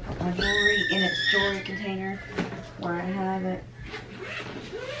 I'm gonna put my jewelry in its jewelry container where I have it.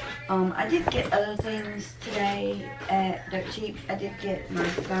 I did get other things today at Dirt Cheap. I did get my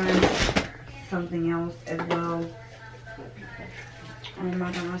son something else as well. I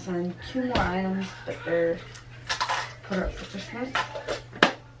got my son 2 more items, but they're put up for Christmas.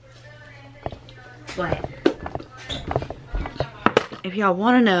 But if y'all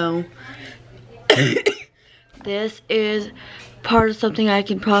want to know, this is part of something I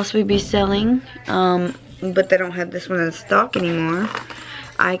can possibly be selling, but they don't have this one in stock anymore.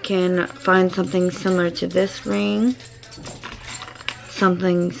 I can find something similar to this ring,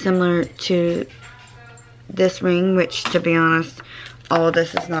 something similar to this ring, which to be honest, all of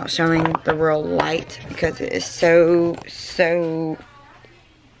this is not showing the real light because it is so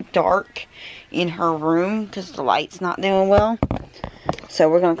dark in her room because the light's not doing well. So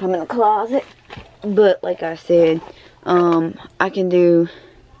we're gonna come in the closet. But like I said, I can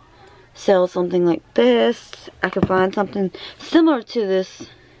sell something like this. I can find something similar to this.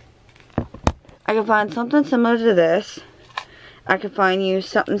 I can find something similar to this. I can find you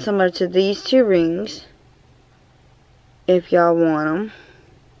something similar to these 2 rings if y'all want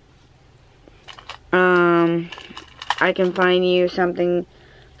them. I can find you something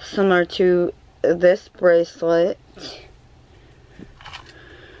similar to this bracelet.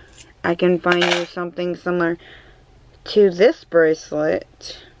 I can find you something similar to this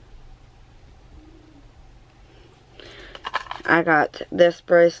bracelet. I got this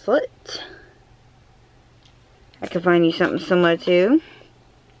bracelet. I can find you something similar to.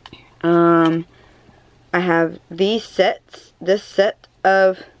 I have these sets. This set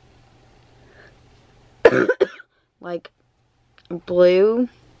of like blue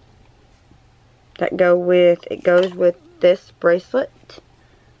that goes with this bracelet.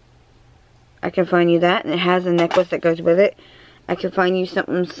 I can find you that, and it has a necklace that goes with it. I can find you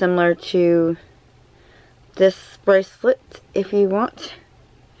something similar to this bracelet if you want.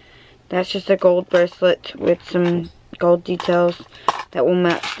 That's just a gold bracelet with some gold details that will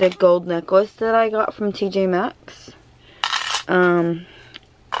match the gold necklace that I got from TJ Maxx.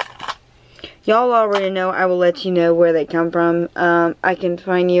 Y'all already know. I will let you know where they come from. I can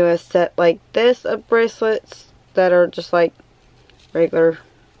find you a set like this of bracelets that are just like regular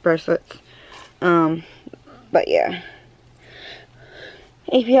bracelets. But yeah.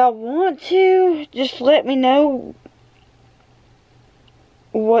 If y'all want to, just let me know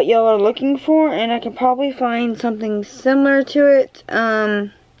what y'all are looking for, and I can probably find something similar to it.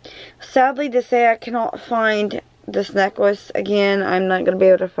 Sadly to say, I cannot find this necklace again. I'm not going to be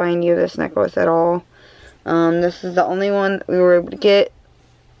able to find you this necklace at all. This is the only one we were able to get.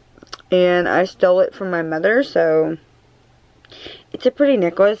 And I stole it from my mother, so it's a pretty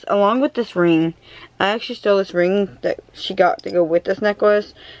necklace, along with this ring. I actually stole this ring that she got to go with this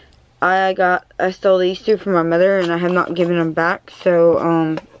necklace. I stole these two from my mother, and I have not given them back.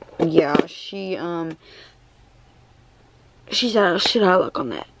 So, yeah, she's out of shit out of luck on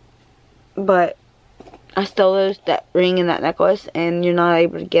that. But I stole that ring and that necklace, and you're not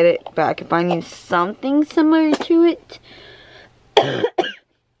able to get it, but I can find you something similar to it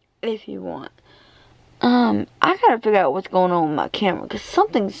if you want. I gotta figure out what's going on with my camera, because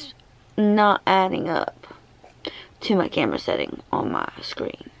something's not adding up to my camera setting on my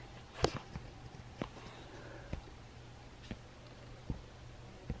screen.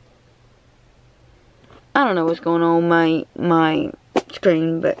 I don't know what's going on with my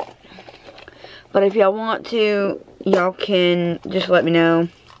screen, but if y'all want to, y'all can just let me know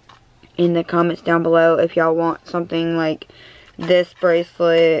in the comments down below if y'all want something like this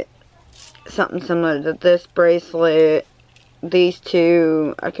bracelet, something similar to this bracelet, these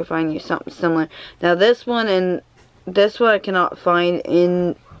two. I can find you something similar. Now this one and this one I cannot find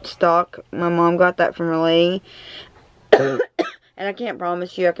in stock. My mom got that from her lady. And I can't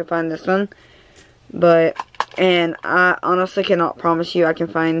promise you I can find this one. And I honestly cannot promise you I can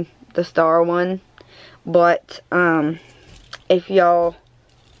find the star one. But, if y'all,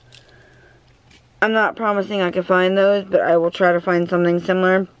 I'm not promising I can find those, but I will try to find something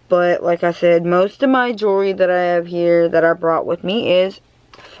similar. But, like I said, most of my jewelry that I have here that I brought with me is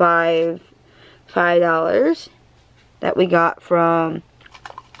 $5 that we got from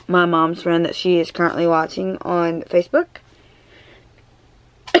my mom's friend that she is currently watching on Facebook.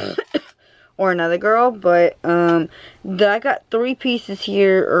 Or another girl, but I got 3 pieces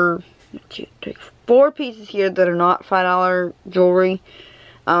here, or 2, 3, 4 pieces here that are not $5 jewelry.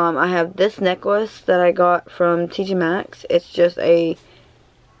 I have this necklace that I got from TJ Maxx. It's just a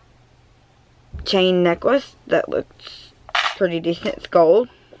chain necklace that looks pretty decent. It's gold.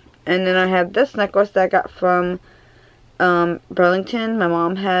 And then I have this necklace that I got from Burlington. My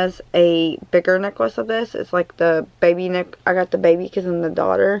mom has a bigger necklace of this. It's like the baby neck. I got the baby because I'm the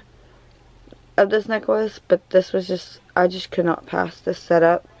daughter of this necklace, but this was just, I just could not pass this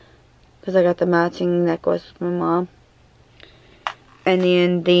setup because I got the matching necklace with my mom. And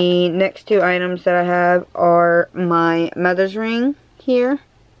then the next 2 items that I have are my mother's ring here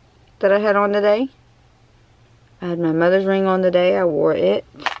that I had on today. I had my mother's ring on today. I wore it.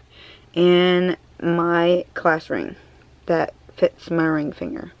 And my class ring that fits my ring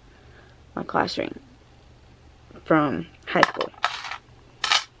finger. My class ring from high school.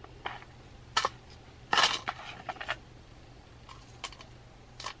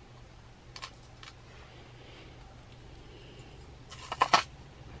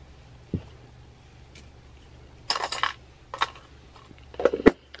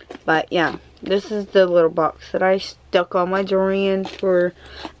 But yeah, this is the little box that I stuck all my jewelry in for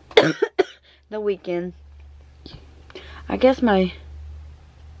the weekend. I guess I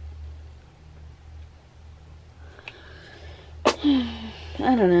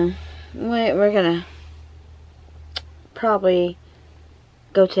don't know. We're gonna probably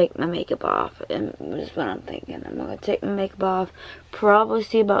go take my makeup off, and that's what I'm thinking. I'm gonna take my makeup off, probably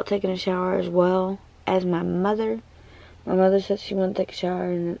see about taking a shower as well as my mother. My mother said she wanted to take a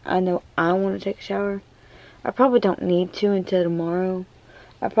shower, and I know I want to take a shower. I probably don't need to until tomorrow.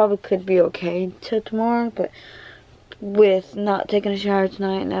 I probably could be okay until tomorrow, but with not taking a shower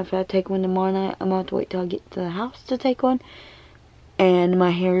tonight, and if I take one tomorrow night, I'm going to have to wait till I get to the house to take one. And my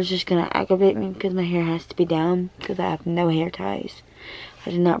hair is just going to aggravate me because my hair has to be down because I have no hair ties.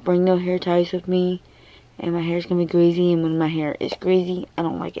 I did not bring no hair ties with me, and my hair is going to be greasy, and when my hair is greasy, I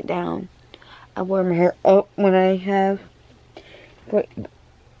don't like it down. I wear my hair up when I have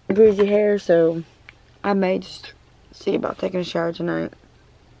greasy hair, so I may just see about taking a shower tonight.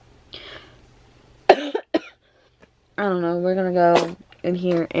 I don't know. We're gonna go in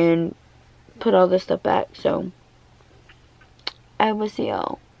here and put all this stuff back, so I will see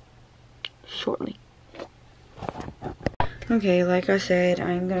y'all shortly. Okay, like I said,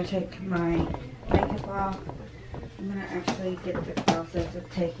 I'm gonna take my makeup off. I'm gonna actually get the process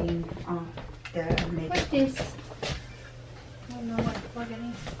of taking off the makeup. What's this? I don't know what to plug it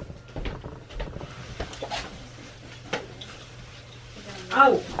in.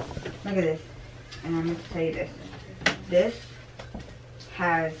 Oh, look at this. And I'm going to tell you this. This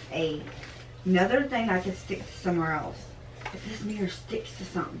has another thing I can stick to somewhere else. If this mirror sticks to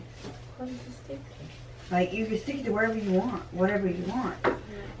something. What does it stick? Like, you can stick it to wherever you want. Whatever you want.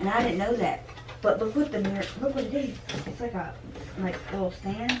 And I didn't know that. But look what look what it is. It's like a little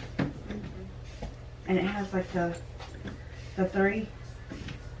stand, and it has like the three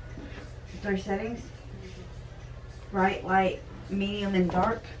settings: bright, light, medium, and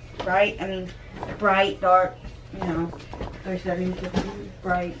dark. Bright, I mean bright, dark. You know, 3 settings: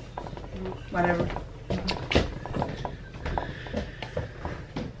 bright, whatever.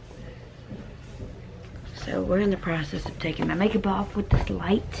 So we're in the process of taking my makeup off with this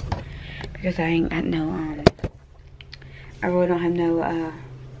light because I ain't got no I really don't have no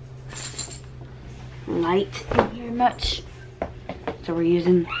light in here much. So we're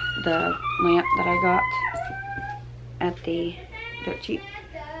using the lamp that I got at the Dirt Cheap.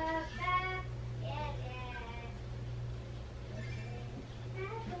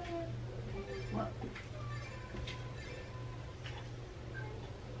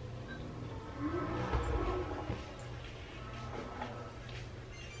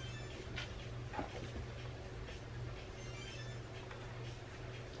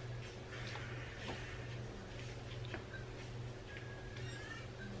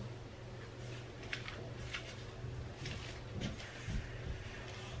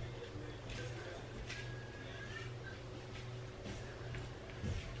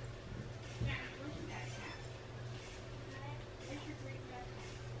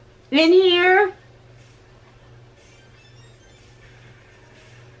 In here.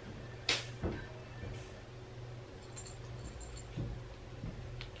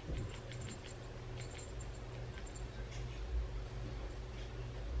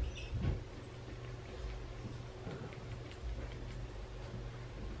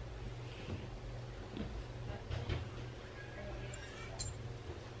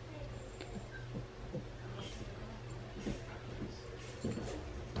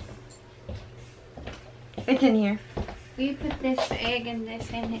 It's in here. Will you put this egg and this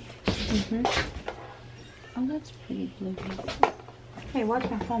in it? Oh, that's pretty blue. Hey, watch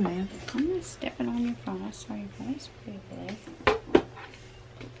my phone, man. I'm not stepping on your phone. I saw your phone. That's pretty blue.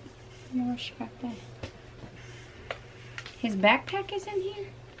 Where she got that? His backpack is in here?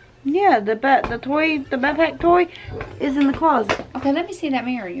 Yeah, the backpack toy is in the closet. Okay, let me see that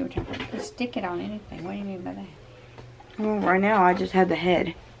mirror you were talking about. Just stick it on anything. What do you mean by that? Well, right now I just have the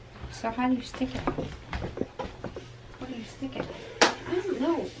head. So how do you stick it on? What do you stick it on? I don't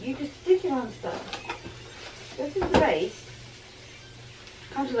know. You just stick it on stuff. This is the base.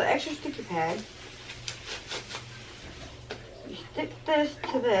 Comes with an extra sticky pad. You stick this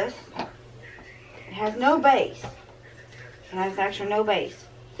to this. It has no base. It has actually no base.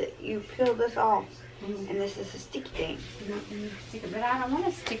 You peel this off, and this is a sticky thing. But I don't want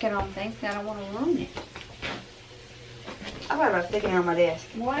to stick it on things. I don't want to ruin it. I thought about sticking it on my desk.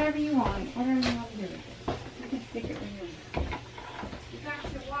 Whatever you want. Whatever you want to do with it. You can stick it where you want. You got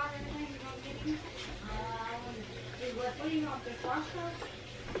your water in there? You want to get in? What do you want, this washer?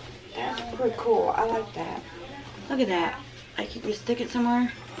 That's pretty cool. I like that. Look at that. Like you can stick it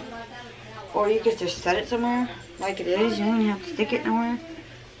somewhere. Or you could just set it somewhere like it is. You don't even have to stick it nowhere.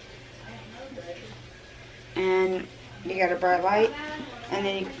 And you got a bright light. And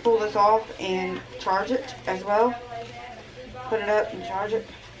then you can pull this off and charge it as well. Put it up and charge it.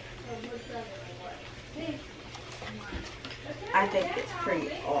 I think it's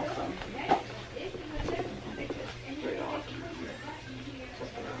pretty awesome. I think it's pretty awesome.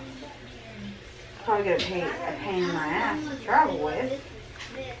 Probably gonna pay a pain in my ass to travel with.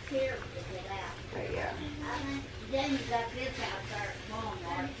 But yeah. Then you got this out there at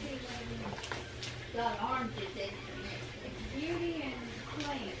Walmart. Got oranges in it. Beauty and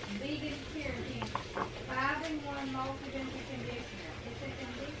Plant, vegan parenting, 5-in-1 multi-benefit conditioner. It's a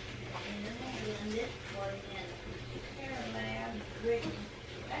conditioner. And this one is Hair Lab written.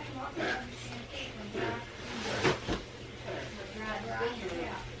 That's what I'm saying from dry skin. Dry skin.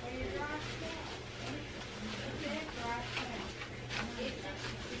 Yeah. For your dry skin. Look at it, dry skin. It's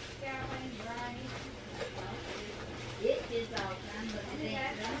scouting, drying. It is all done, but it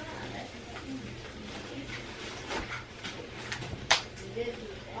ain't done.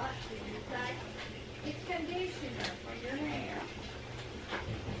 It's conditioner for your hair.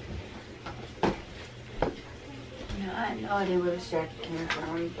 No, I had no idea where this jacket came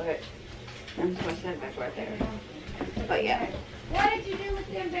from, but that's my setback right there. But yeah. What did you do with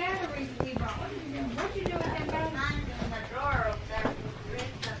them batteries we bought? What did you do with them batteries? In the drawer over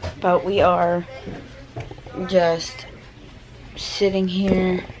there. But we are just sitting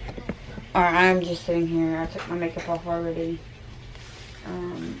here, or I'm just sitting here. I took my makeup off already.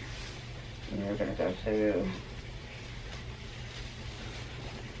 We're gonna go through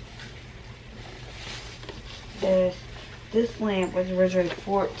this. This lamp was originally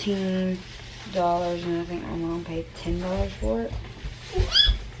 $14, $6, and I think my mom paid $10 for it.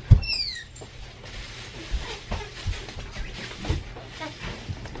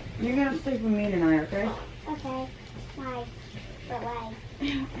 You're gonna sleep with me tonight, okay? Okay. Why? But why?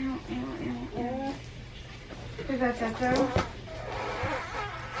 Ow, ow, ow, ow, ow. Is that so?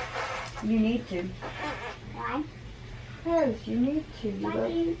 You need to. Why? Yes, you need to.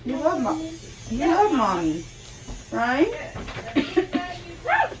 You love mommy. You love mommy, right?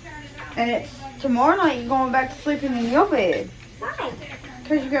 And it's tomorrow night. You're going back to sleeping in your bed. Why?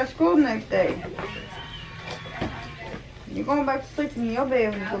 Because you got school the next day. You're going back to sleep in your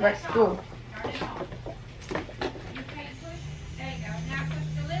bed when you go back to school.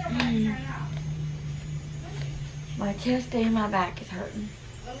 My chest and my back is hurting,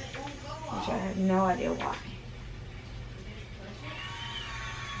 which I have no idea why.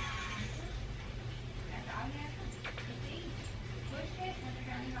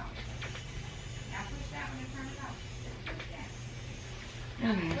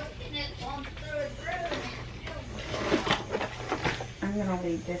 Okay. I'm gonna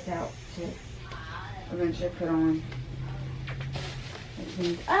leave this out to eventually put on. Which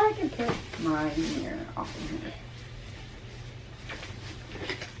means I can put mine here off in here.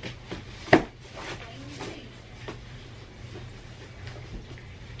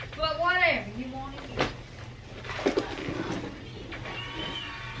 But whatever you want to do.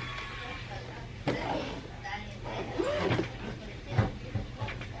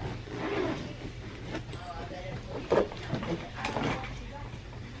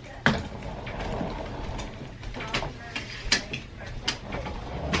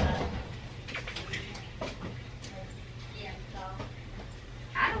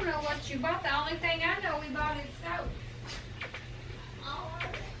 I don't know what you bought. The only thing I know we bought is soap.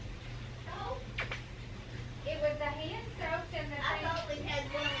 It was the hand soap and the I thought we had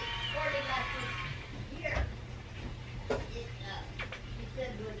one ordered like this year. You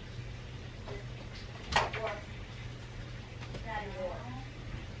said would work. That'd work.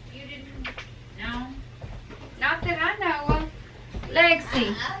 You didn't? No. Not that I know of.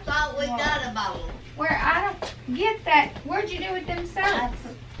 Lexi, I thought we got a bottle. where I don't get that. Where'd you do with them I soaps?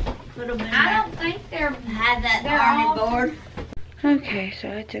 put them in I there. don't think they're. Had that They're army all- board. Okay,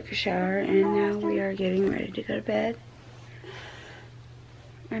 so I took a shower and now we are getting ready to go to bed.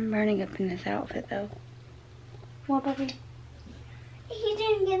 I'm burning up in this outfit though. What, baby? He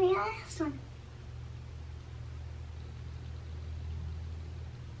didn't give me last one.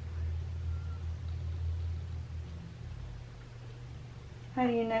 How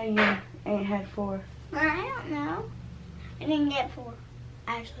do you know you ain't had 4? I don't know. I didn't get 4,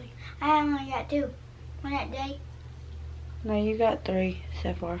 actually. I only got 2 on that day. No, you got 3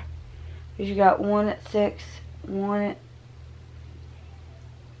 so far. Because you got 1 at 6, 1 at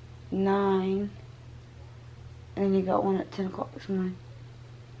 9, and then you got 1 at 10 o'clock this morning.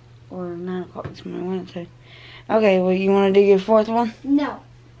 Or 9 o'clock this morning, 1 at 2. Okay, well, you want to do your 4th one? No.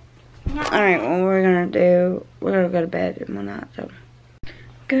 No. Alright, well, we're going to go to bed in 1 night, so.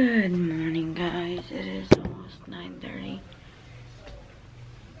 Good morning, guys. It is almost 9:30.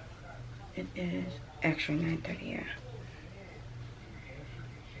 It is actually 9:30, yeah.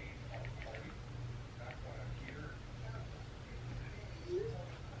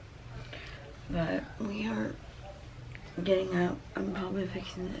 But we are getting up. I'm probably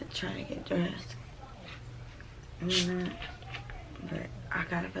fixing to try to get dressed. But I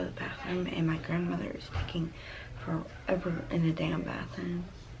gotta go to the bathroom, and my grandmother is taking forever in the damn bathroom.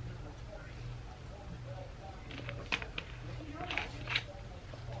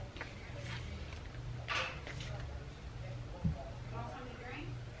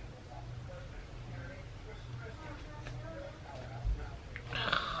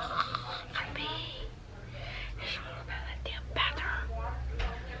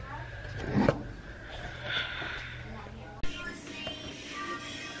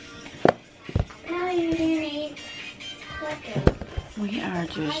 We are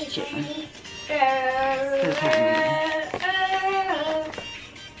just chilling. What's happening?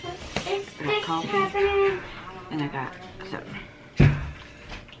 I got coffee and I got something.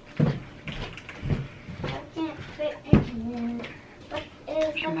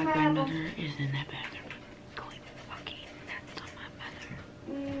 And my granddaughter is in that bathroom. Going fucking nuts on my mother.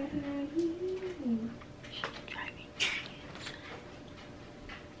 She's driving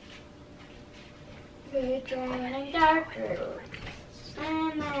We're getting darker.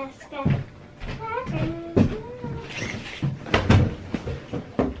 I'm asking.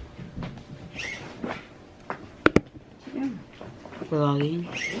 vlogging.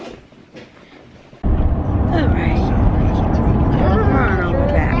 Alright. We're on our way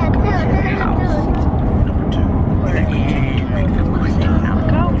back to the house.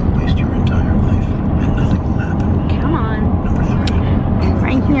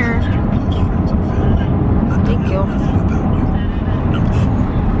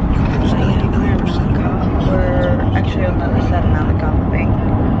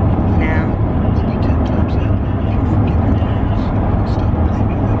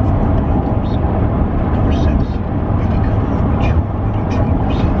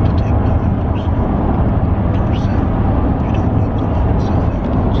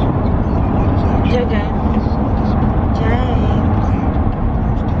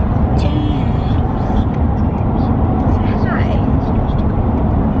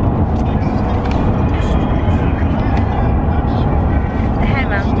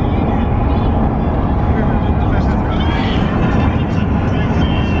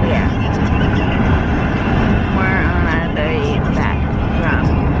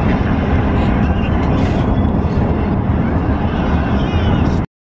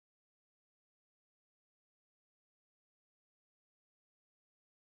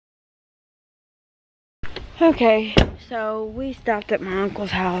 Okay, so we stopped at my uncle's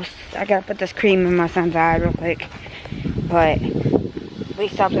house. I gotta put this cream in my son's eye real quick. But we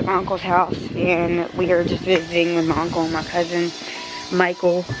stopped at my uncle's house and we are just visiting with my uncle and my cousin,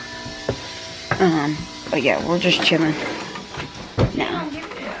 Michael. But yeah, we're just chilling now.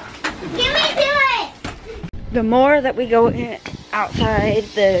 The more that we go outside,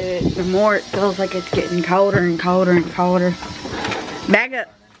 the more it feels like it's getting colder and colder and colder. Back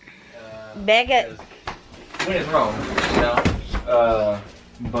up. Back up. When it's wrong, you know?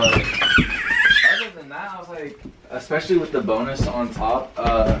 But other than that, I was like, especially with the bonus on top,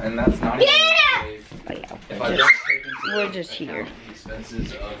 and that's not even if I don't take into We're just here. the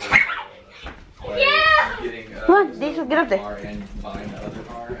expenses of getting Come on, Diesel, get up there. car and buying the other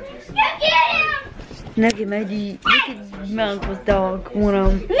car. Look at my look at my uncle's dog, one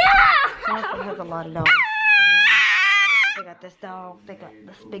of them. My uncle has a lot of dogs. They got this dog, they got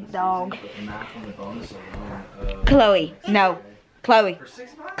this big dog. Chloe, no. Chloe.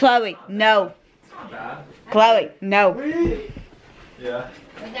 Chloe, no. Chloe, no. Yeah.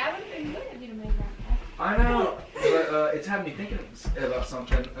 I know, but it's had me thinking about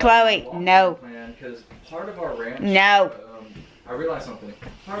something. Chloe, no. Because part of our ranch. No. I realized something.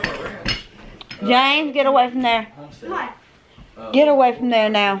 Part of our ranch. James, get away from there. Get away from there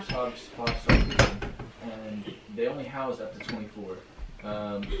now. And they only housed up to 24.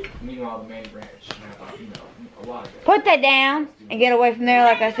 Meanwhile, the main ranch have, you know, a lot of it. Put that down and get away from there,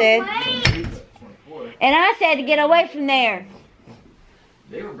 like I said. And I said to get away from there.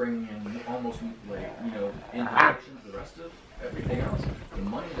 They were bringing in almost, like, you know, in proportion to the rest of everything else. The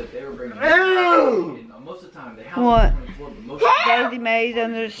money that they were bringing in, most of the time, they housed 24, but most of the time, Daisy Mays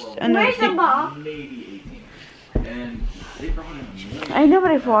under maybe 18. And they brought in ain't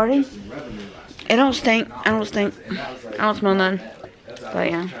nobody farting. just in revenue last year. It don't stink. I don't stink. I don't smell none. But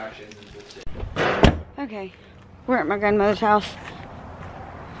yeah. Okay. We're at my grandmother's house.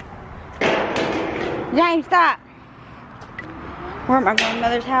 James, stop. We're at my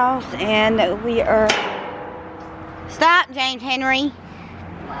grandmother's house and we are... Stop, James Henry.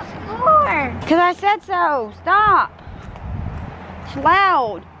 What? Because I said so. Stop. It's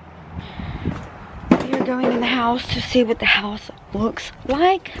loud. We are going in the house to see what the house looks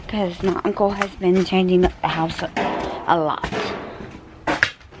like because my uncle has been changing up the house a lot.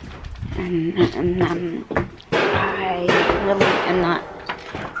 And I really am not.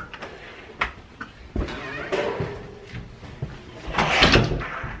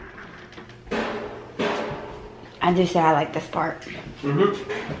 I do say I like this part. I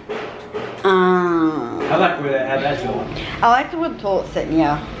like where that had that going. I like the where the toilet's sitting,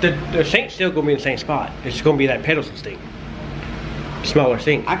 yeah. The sink's still gonna be in the same spot. It's gonna be that pedestal sink. Smaller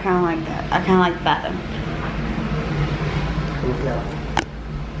sink. I kind of like that. I kind of like the bathroom.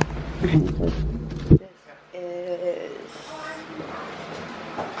 This is...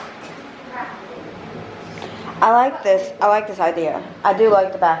 I like this idea. I do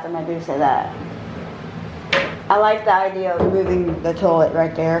like the bathroom, I do say that. I like the idea of moving the toilet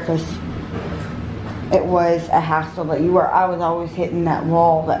right there because it was a hassle, but I was always hitting that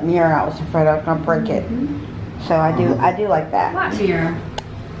wall, that mirror, and I was afraid I was gonna break it. So I do like that. What mirror?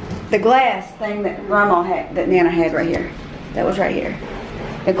 The glass thing that Grandma had, that Nana had right here. That was right here.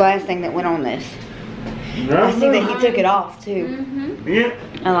 The glass thing that went on this. I see that he took it off too. Yeah.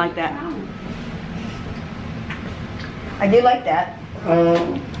 I like that. I do like that.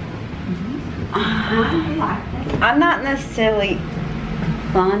 I'm not necessarily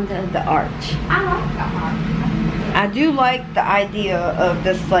fond of the arch. I like the arch. I do like the idea of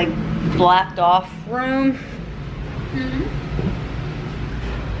this like blacked off room.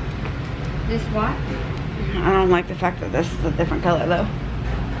 This what? I don't like the fact that this is a different color though.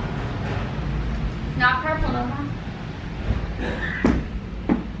 Not purple, huh?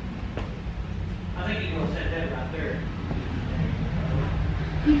 I think you're gonna set that right there.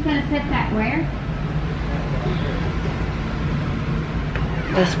 He's gonna set that where?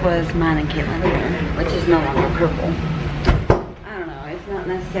 This was mine and Caitlin's room, which is no longer purple. I don't know, it's not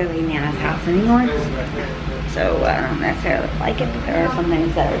necessarily Nana's house anymore. So I don't necessarily like it, but there are some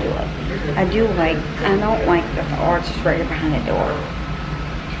things that I do like. I don't like that the arch is right behind the door.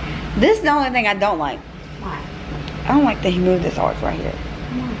 This is the only thing I don't like. Why? I don't like that he moved this arch right here.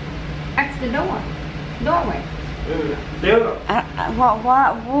 That's the door. Doorway.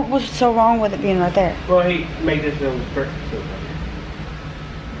 What was so wrong with it being right there? Well, he made this little purpose.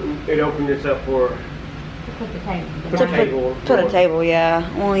 It opened this up for Put the table. Put a table, yeah.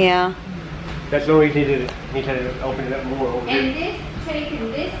 Well, yeah. That's the only reason he had to open it up more over And here. this,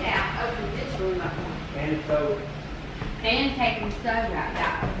 taking this out, opens this room up more. And so, And taking the stove out,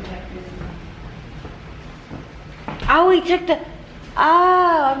 that opens up this room. Oh, he took the.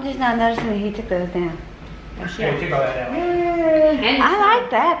 Oh, I'm just not noticing that he took those down. Yeah, take all that out. I like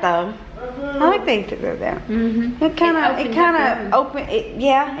that though. I like that he took those down. It kind of open.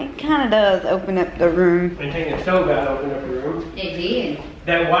 Yeah, it kind of does open up the room. And taking the stove out, open up the room. It did.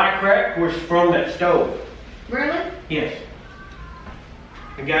 That white crack was from that stove. Really? Yes.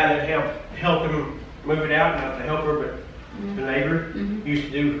 The guy that helped him move it out, not the helper, but the neighbor,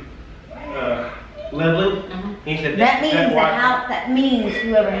 used to do leveling. He said That means the white- house. That means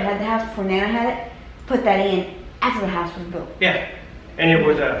whoever had the house before Nana had it, put that in after the house was built. Yeah, and it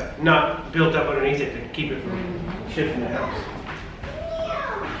was not built up underneath it to keep it from shifting the house.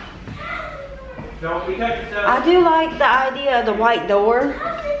 Don't we touch yourself? I do like the idea of the white door.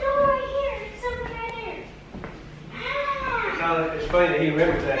 It's funny that he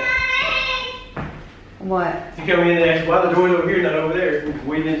remembers that. What? He come in and asked, why the door's over here, not over there?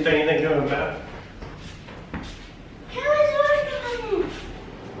 We didn't say anything to him about it.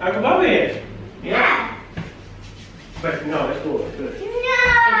 Uncle Bobby is. Yeah. But no, this floor is good.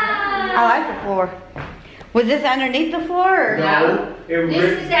 I like the floor. Was this underneath the floor? Or? No. It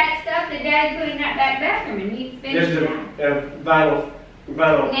This is that stuff that Daddy put in that back bathroom and he This finished is it. vinyl.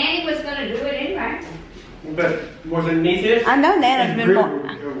 Nanny was gonna do it anyway. But was it underneath this? I know Nana's It's been rearward-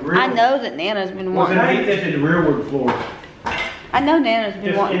 wanting. rearward. I know that Nana's been Was it wanting. underneath this is the rearward floor? I know Nana's been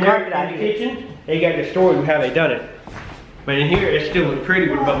Just wanting in there, carpet out in the here. kitchen, they got the story of how they done it. But in here, it still looks pretty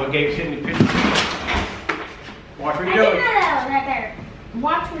with a bubble gate sitting in the kitchen. Watch what you're doing.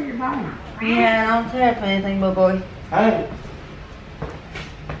 Watch where you're going. Yeah, don't tear up anything, little boy. Hey.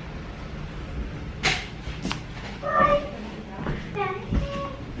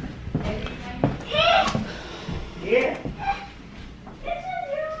 Yeah.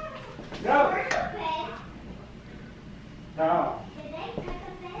 No. No.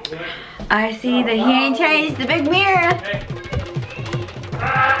 I see that he ain't changed the big mirror.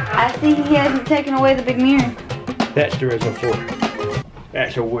 I see he hasn't taken away the big mirror. That's the original floor.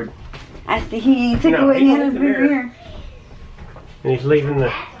 That's a wood. I see he ain't taken No, away he Nana's took the big mirror. mirror. And he's leaving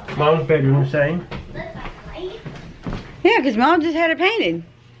the mom's bedroom the same. Yeah, because Mom just had it painted.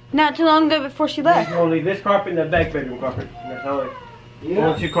 Not too long ago before she He's left. gonna leave this carpet and the back bedroom carpet. And that's all it.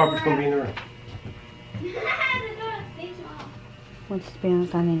 Only two carpets gonna be in the room. Once to be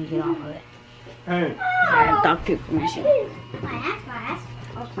honest, I need to get off of it. Hey. I have dog poop permission.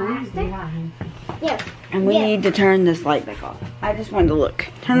 And we need to turn this light back off. I just wanted to look.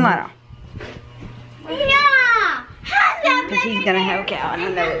 Turn the light off. Because he's gonna have a cow, and I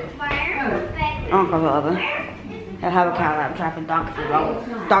know it. Uncle Bubba. He'll have a cow that I'm trapping dog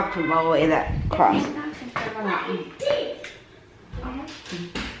poop all the way that cross.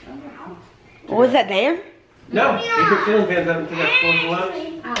 Was that there? No, he put ceiling fans up into that floor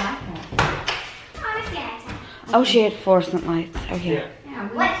lights. I like that. Oh, she had fluorescent lights. Okay. Yeah. Yeah,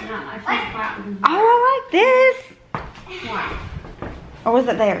 but it's not like she's fighting. Oh, I like this. Why? Or was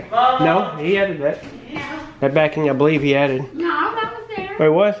it there? No, he added that. That backing, I believe he added. No, that was there. Oh,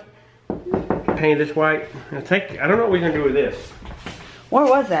 it was? Painted this white. I don't know what we're gonna do with this. Where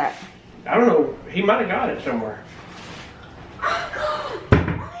was that? I don't know. He might have got it somewhere.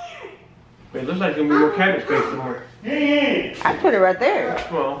 But it looks like there's gonna be more cabinet space somewhere. I put it right there.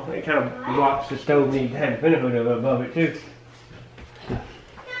 Well, it kind of blocks the stove and you have a fender hood above it too.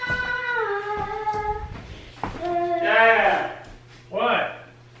 Yeah. What?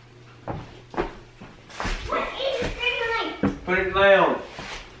 Put it down.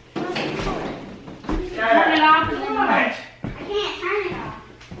 Turn it off and then What?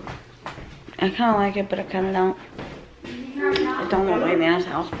 I kind of like it, but I kind of don't. I don't want my Nana's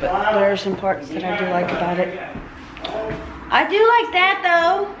house, but there are some parts that I do like about it. I do like that,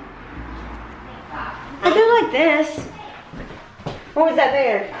 though. I do like this. What was that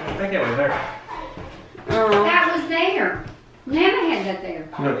there? I think that was there. Oh. that was there. Nana had that there.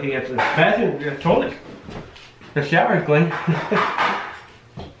 No, he got the bathroom, the toilet. The shower's clean.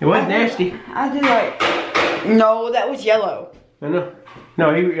 It was nasty. I do like. No, that was yellow. I know. No,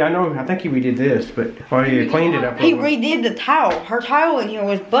 I think he redid this, but or he cleaned it up. a He little. redid the tile. Her tile in here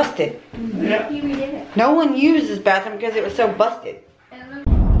was busted. Yeah. He redid it. No one used this bathroom because it was so busted.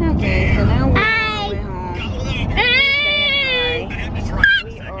 Okay, so now we're on our way home.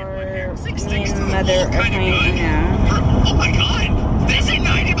 We are, me and Mother are playing now. Oh my god! They say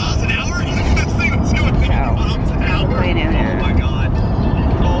 90 miles an hour? This thing was going 50 miles an hour. We're playing out now. Oh my god.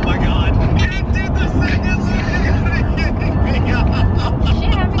 Oh my god. It did the second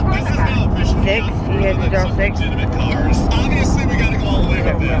This is now official. 6, you had to draw 6. Legitimate cars. Obviously, we gotta go all the way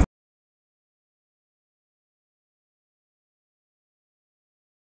with this.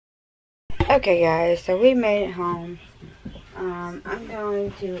 Okay guys, so we made it home. I'm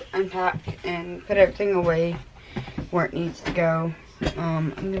going to unpack and put everything away where it needs to go. I'm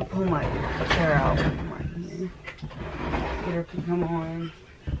going to pull my chair out right here. Computer can come on.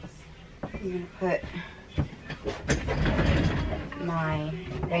 I'm going to put my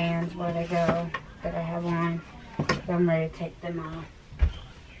bands where they go that I have on. So I'm ready to take them off.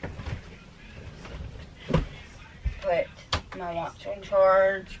 Put my watch on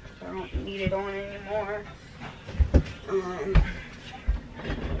charge because I don't need it on anymore.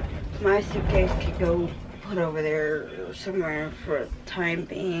 My suitcase could go put over there somewhere for the time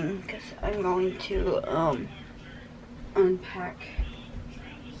being because I'm going to unpack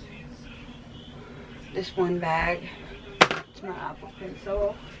this one bag. It's my Apple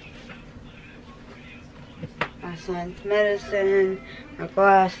Pencil, my son's medicine, my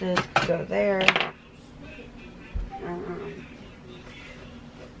glasses go there.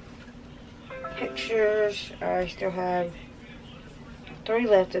 Pictures, I still have 3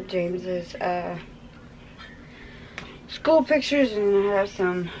 left of James's school pictures, and then I have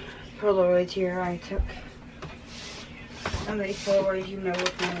some Polaroids here. I took some of these Polaroids, you know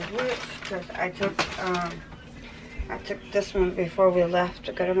which one is which, because I took this one before we left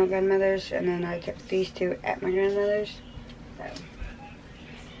to go to my grandmother's, and then I took these 2 at my grandmother's. So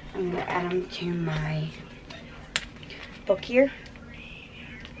I'm going to add them to my book here.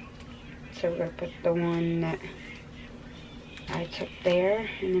 So we're going to put the one that I took there,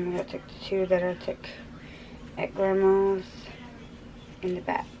 and then we're going to take the 2 that I took at Grandma's in the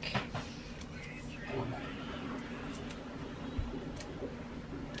back.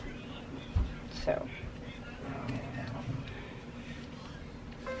 So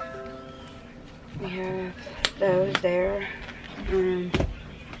we have those there.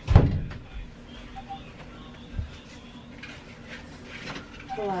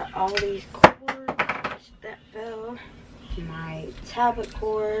 Pull out all these cords that fell. My tablet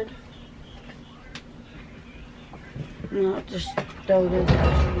cord. I'll just throw this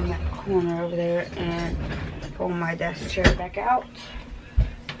in that corner over there and pull my desk chair back out.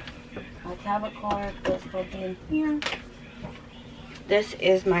 My tablet cord goes plugged in here. This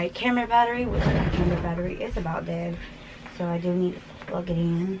is my camera battery, which my camera battery is about dead, so I do need to plug it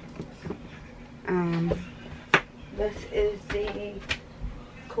in. This is the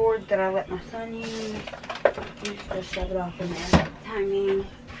cord that I let my son use. Just shove it off in there. Timing.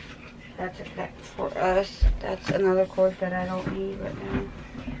 That's that for us. That's another cord that I don't need right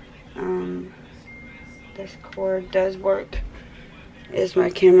now. This cord does work. Is my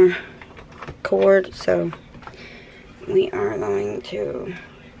camera cord, so we are going to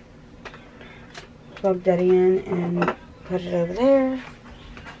plug that in and put it over there.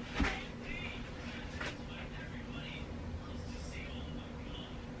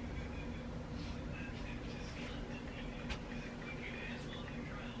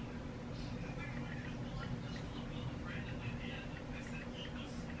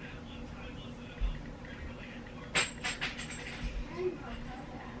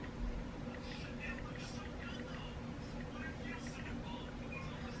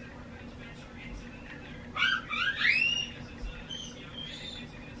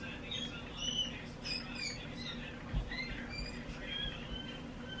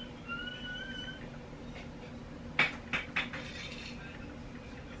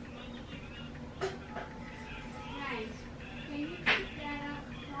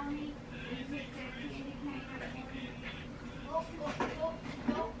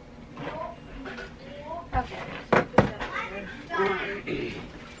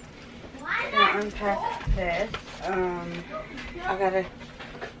 Unpack this. I gotta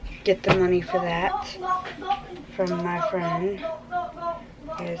get the money for that from my friend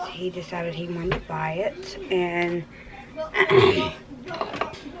because he decided he wanted to buy it, and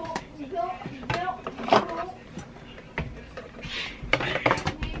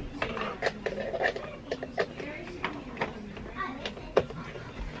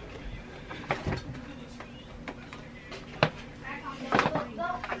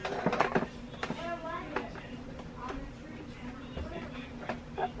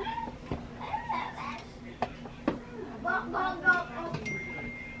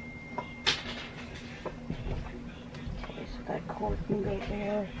that cord can go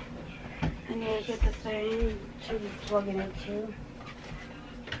there. I need to get the thing to plug it into.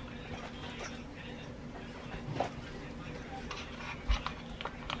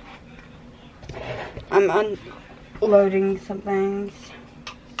 I'm unloading some things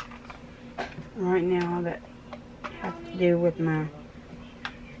right now that have to do with my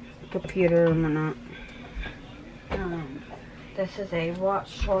computer and whatnot. This is a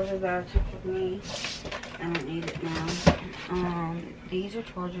watch charger that I took with me. I don't need it now. These are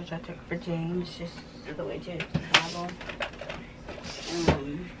chargers I took for James, just the way James can travel.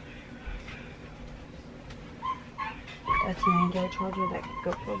 That's an Android charger that could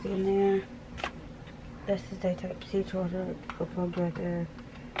go plugged in there. This is a Type-C charger that could go plugged right there.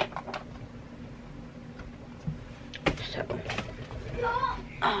 So,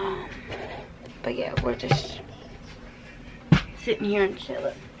 but yeah, we're just sitting here and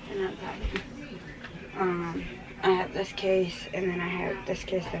chilling and unpacking. I have this case, and then I have this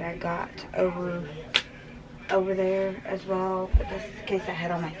case that I got over there as well. But this case I had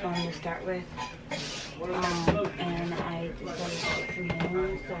on my phone to start with. And I decided to get some new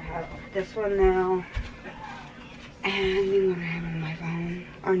ones. So I have this one now, and the one I have on my phone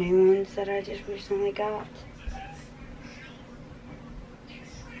are new ones that I just recently got.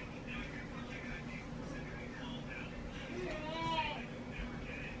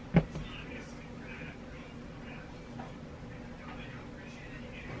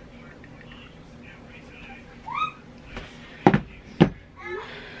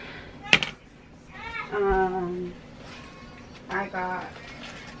 I got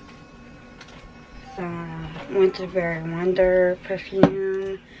some Winter Berry Wonder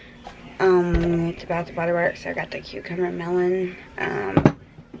perfume. It's Bath & Body Works. I got the Cucumber Melon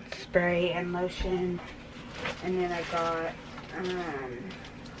spray and lotion. And then I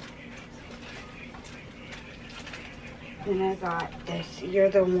got this You're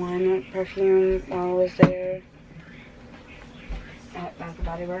the One perfume while I was there at Bath &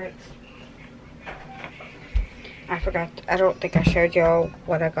 Body Works. I forgot, I don't think I showed y'all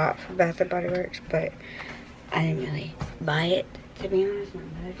what I got from Bath & Body Works, but I didn't really buy it, to be honest. Not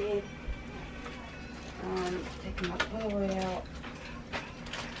that I did. Take them all the way out.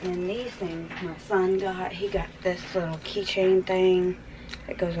 And these things my son got. He got this little keychain thing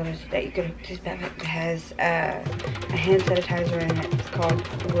that goes on his, that you can hook to his backpack. It has a hand sanitizer in it. It's called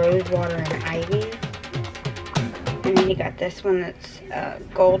Rose Water and Ivy. And then you got this one that's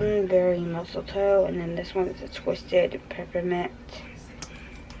golden berry mistletoe, and then this one is a twisted peppermint.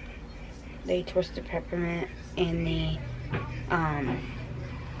 The twisted peppermint and the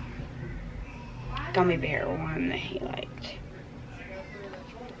gummy bear one that he liked.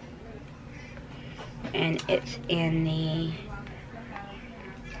 And it's in the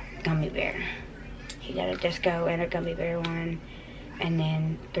gummy bear. He got a disco and a gummy bear one, and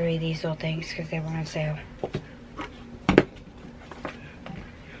then 3 of these little things because they were on sale.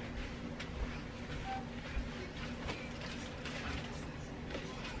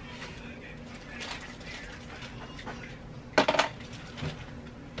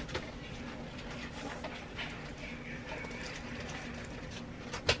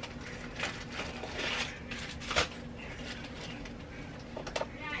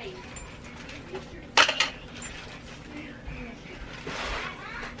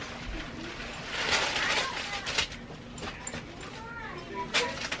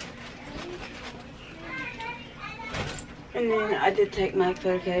 And then I did take my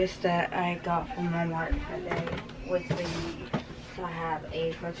clear case that I got from Walmart today with me. So I have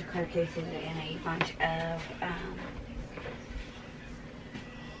a bunch of clear cases and a bunch of,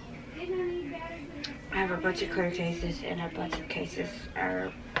 I have a bunch of clear cases and a bunch of cases.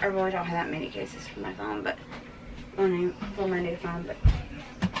 I really don't have that many cases for my phone, but for my new phone, but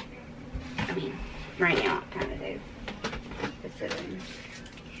I mean, right now I kind of do. It's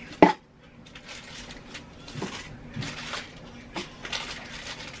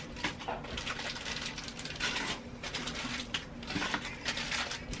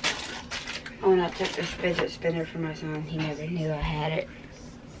when I took this fidget spinner for my son, he never knew I had it.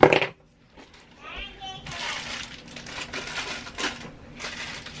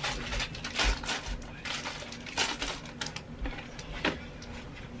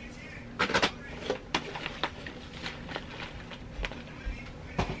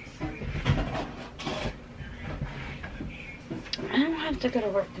 I don't have to go to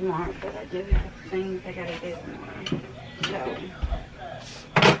work tomorrow, but I do have things I gotta do tomorrow. So.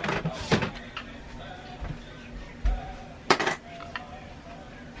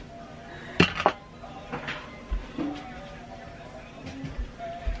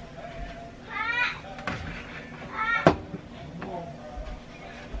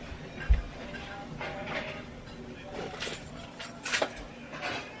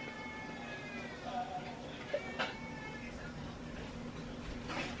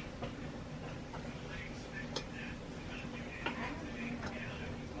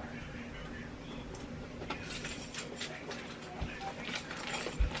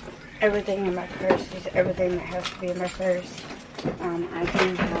 Everything in my purse is everything that has to be in my purse.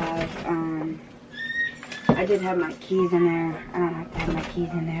 I did have my keys in there. I don't have to have my keys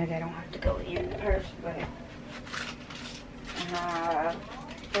in there. They don't have to go in the purse, but I have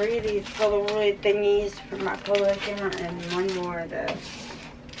 3 of these Polaroid thingies for my Polaroid camera and 1 more of the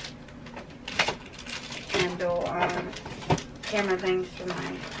handle camera things for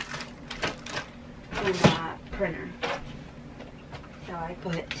my printer. So I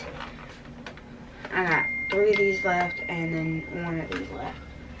got 3 of these left and then 1 of these left,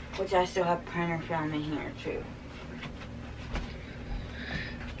 which I still have printer film in here too.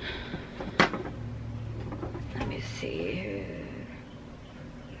 Let me see.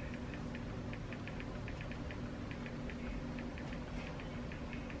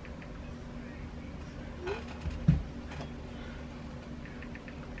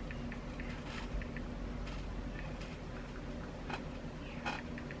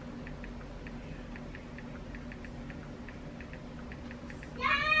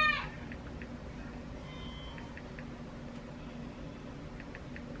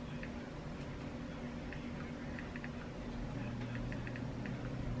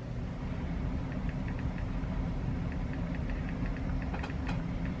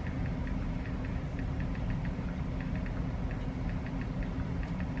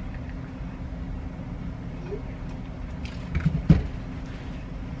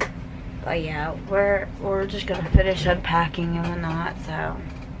 But yeah, we're just gonna finish unpacking and whatnot, so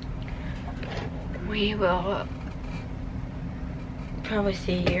we will probably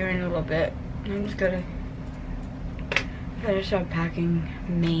see you in a little bit. I'm just gonna finish unpacking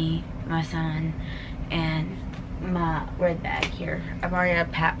me, my son, and my red bag here. I've already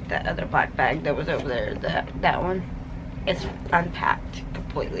unpacked that other black bag that was over there. That one, it's unpacked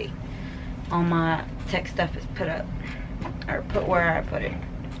completely. All my tech stuff is put up, or put where I put it.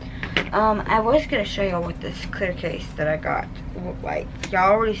 I was gonna show y'all what this clear case that I got looked like.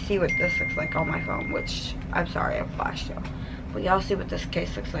 Y'all already see what this looks like on my phone, which I'm sorry I flashed y'all. But y'all see what this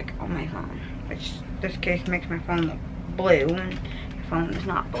case looks like on my phone, which this case makes my phone look blue, and my phone is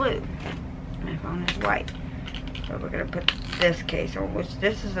not blue. My phone is white. So we're gonna put this case on, which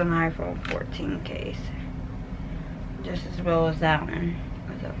this is an iPhone 14 case, just as well as that one.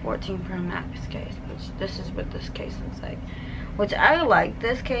 It's a 14 Pro Max case, which this is what this case looks like. Which I like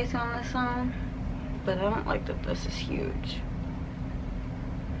this case on this phone, but I don't like that this is huge.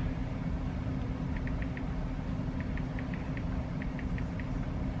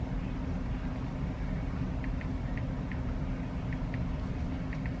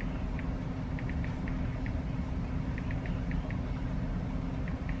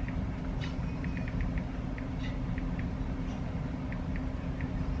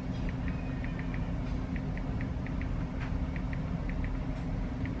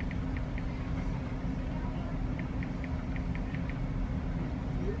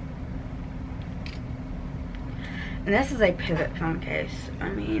 And this is a pivot phone case. I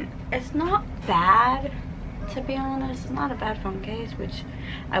mean, it's not bad, to be honest. It's not a bad phone case, which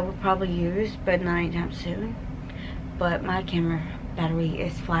I will probably use, but not anytime soon. But my camera battery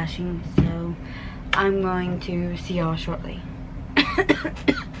is flashing, so I'm going to see y'all shortly.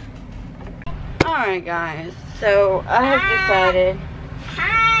 Alright guys, so I have decided.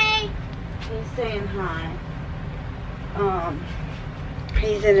 Hi! He's saying hi.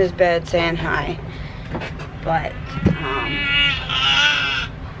 He's in his bed saying hi. But,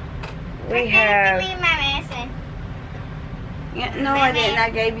 we have... Give me my medicine. Yeah, no, I didn't.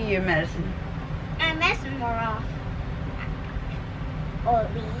 I gave you your medicine. My medicine wore off. Or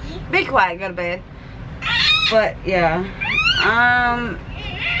Be quiet, go to bed. But, yeah.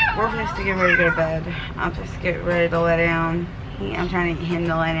 We're just to get ready to go to bed. I'm just getting ready to lay down. I'm trying to get him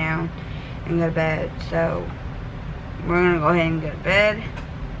to lay down and go to bed. So, we're going to go ahead and go to bed.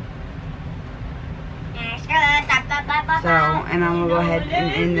 So, and I'm going to go ahead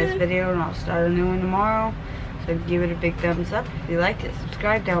and end this video, and I'll start a new one tomorrow. So give it a big thumbs up if you liked it.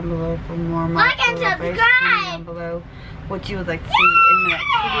 Subscribe down below for more of my subscribe down below what you would like to see in the next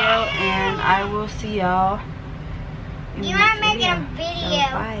video. And I will see y'all in the next video.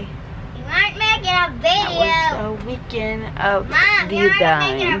 So, bye. You aren't making a video. That was a weekend of Mom, the you aren't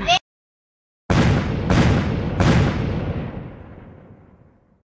making a dime. video.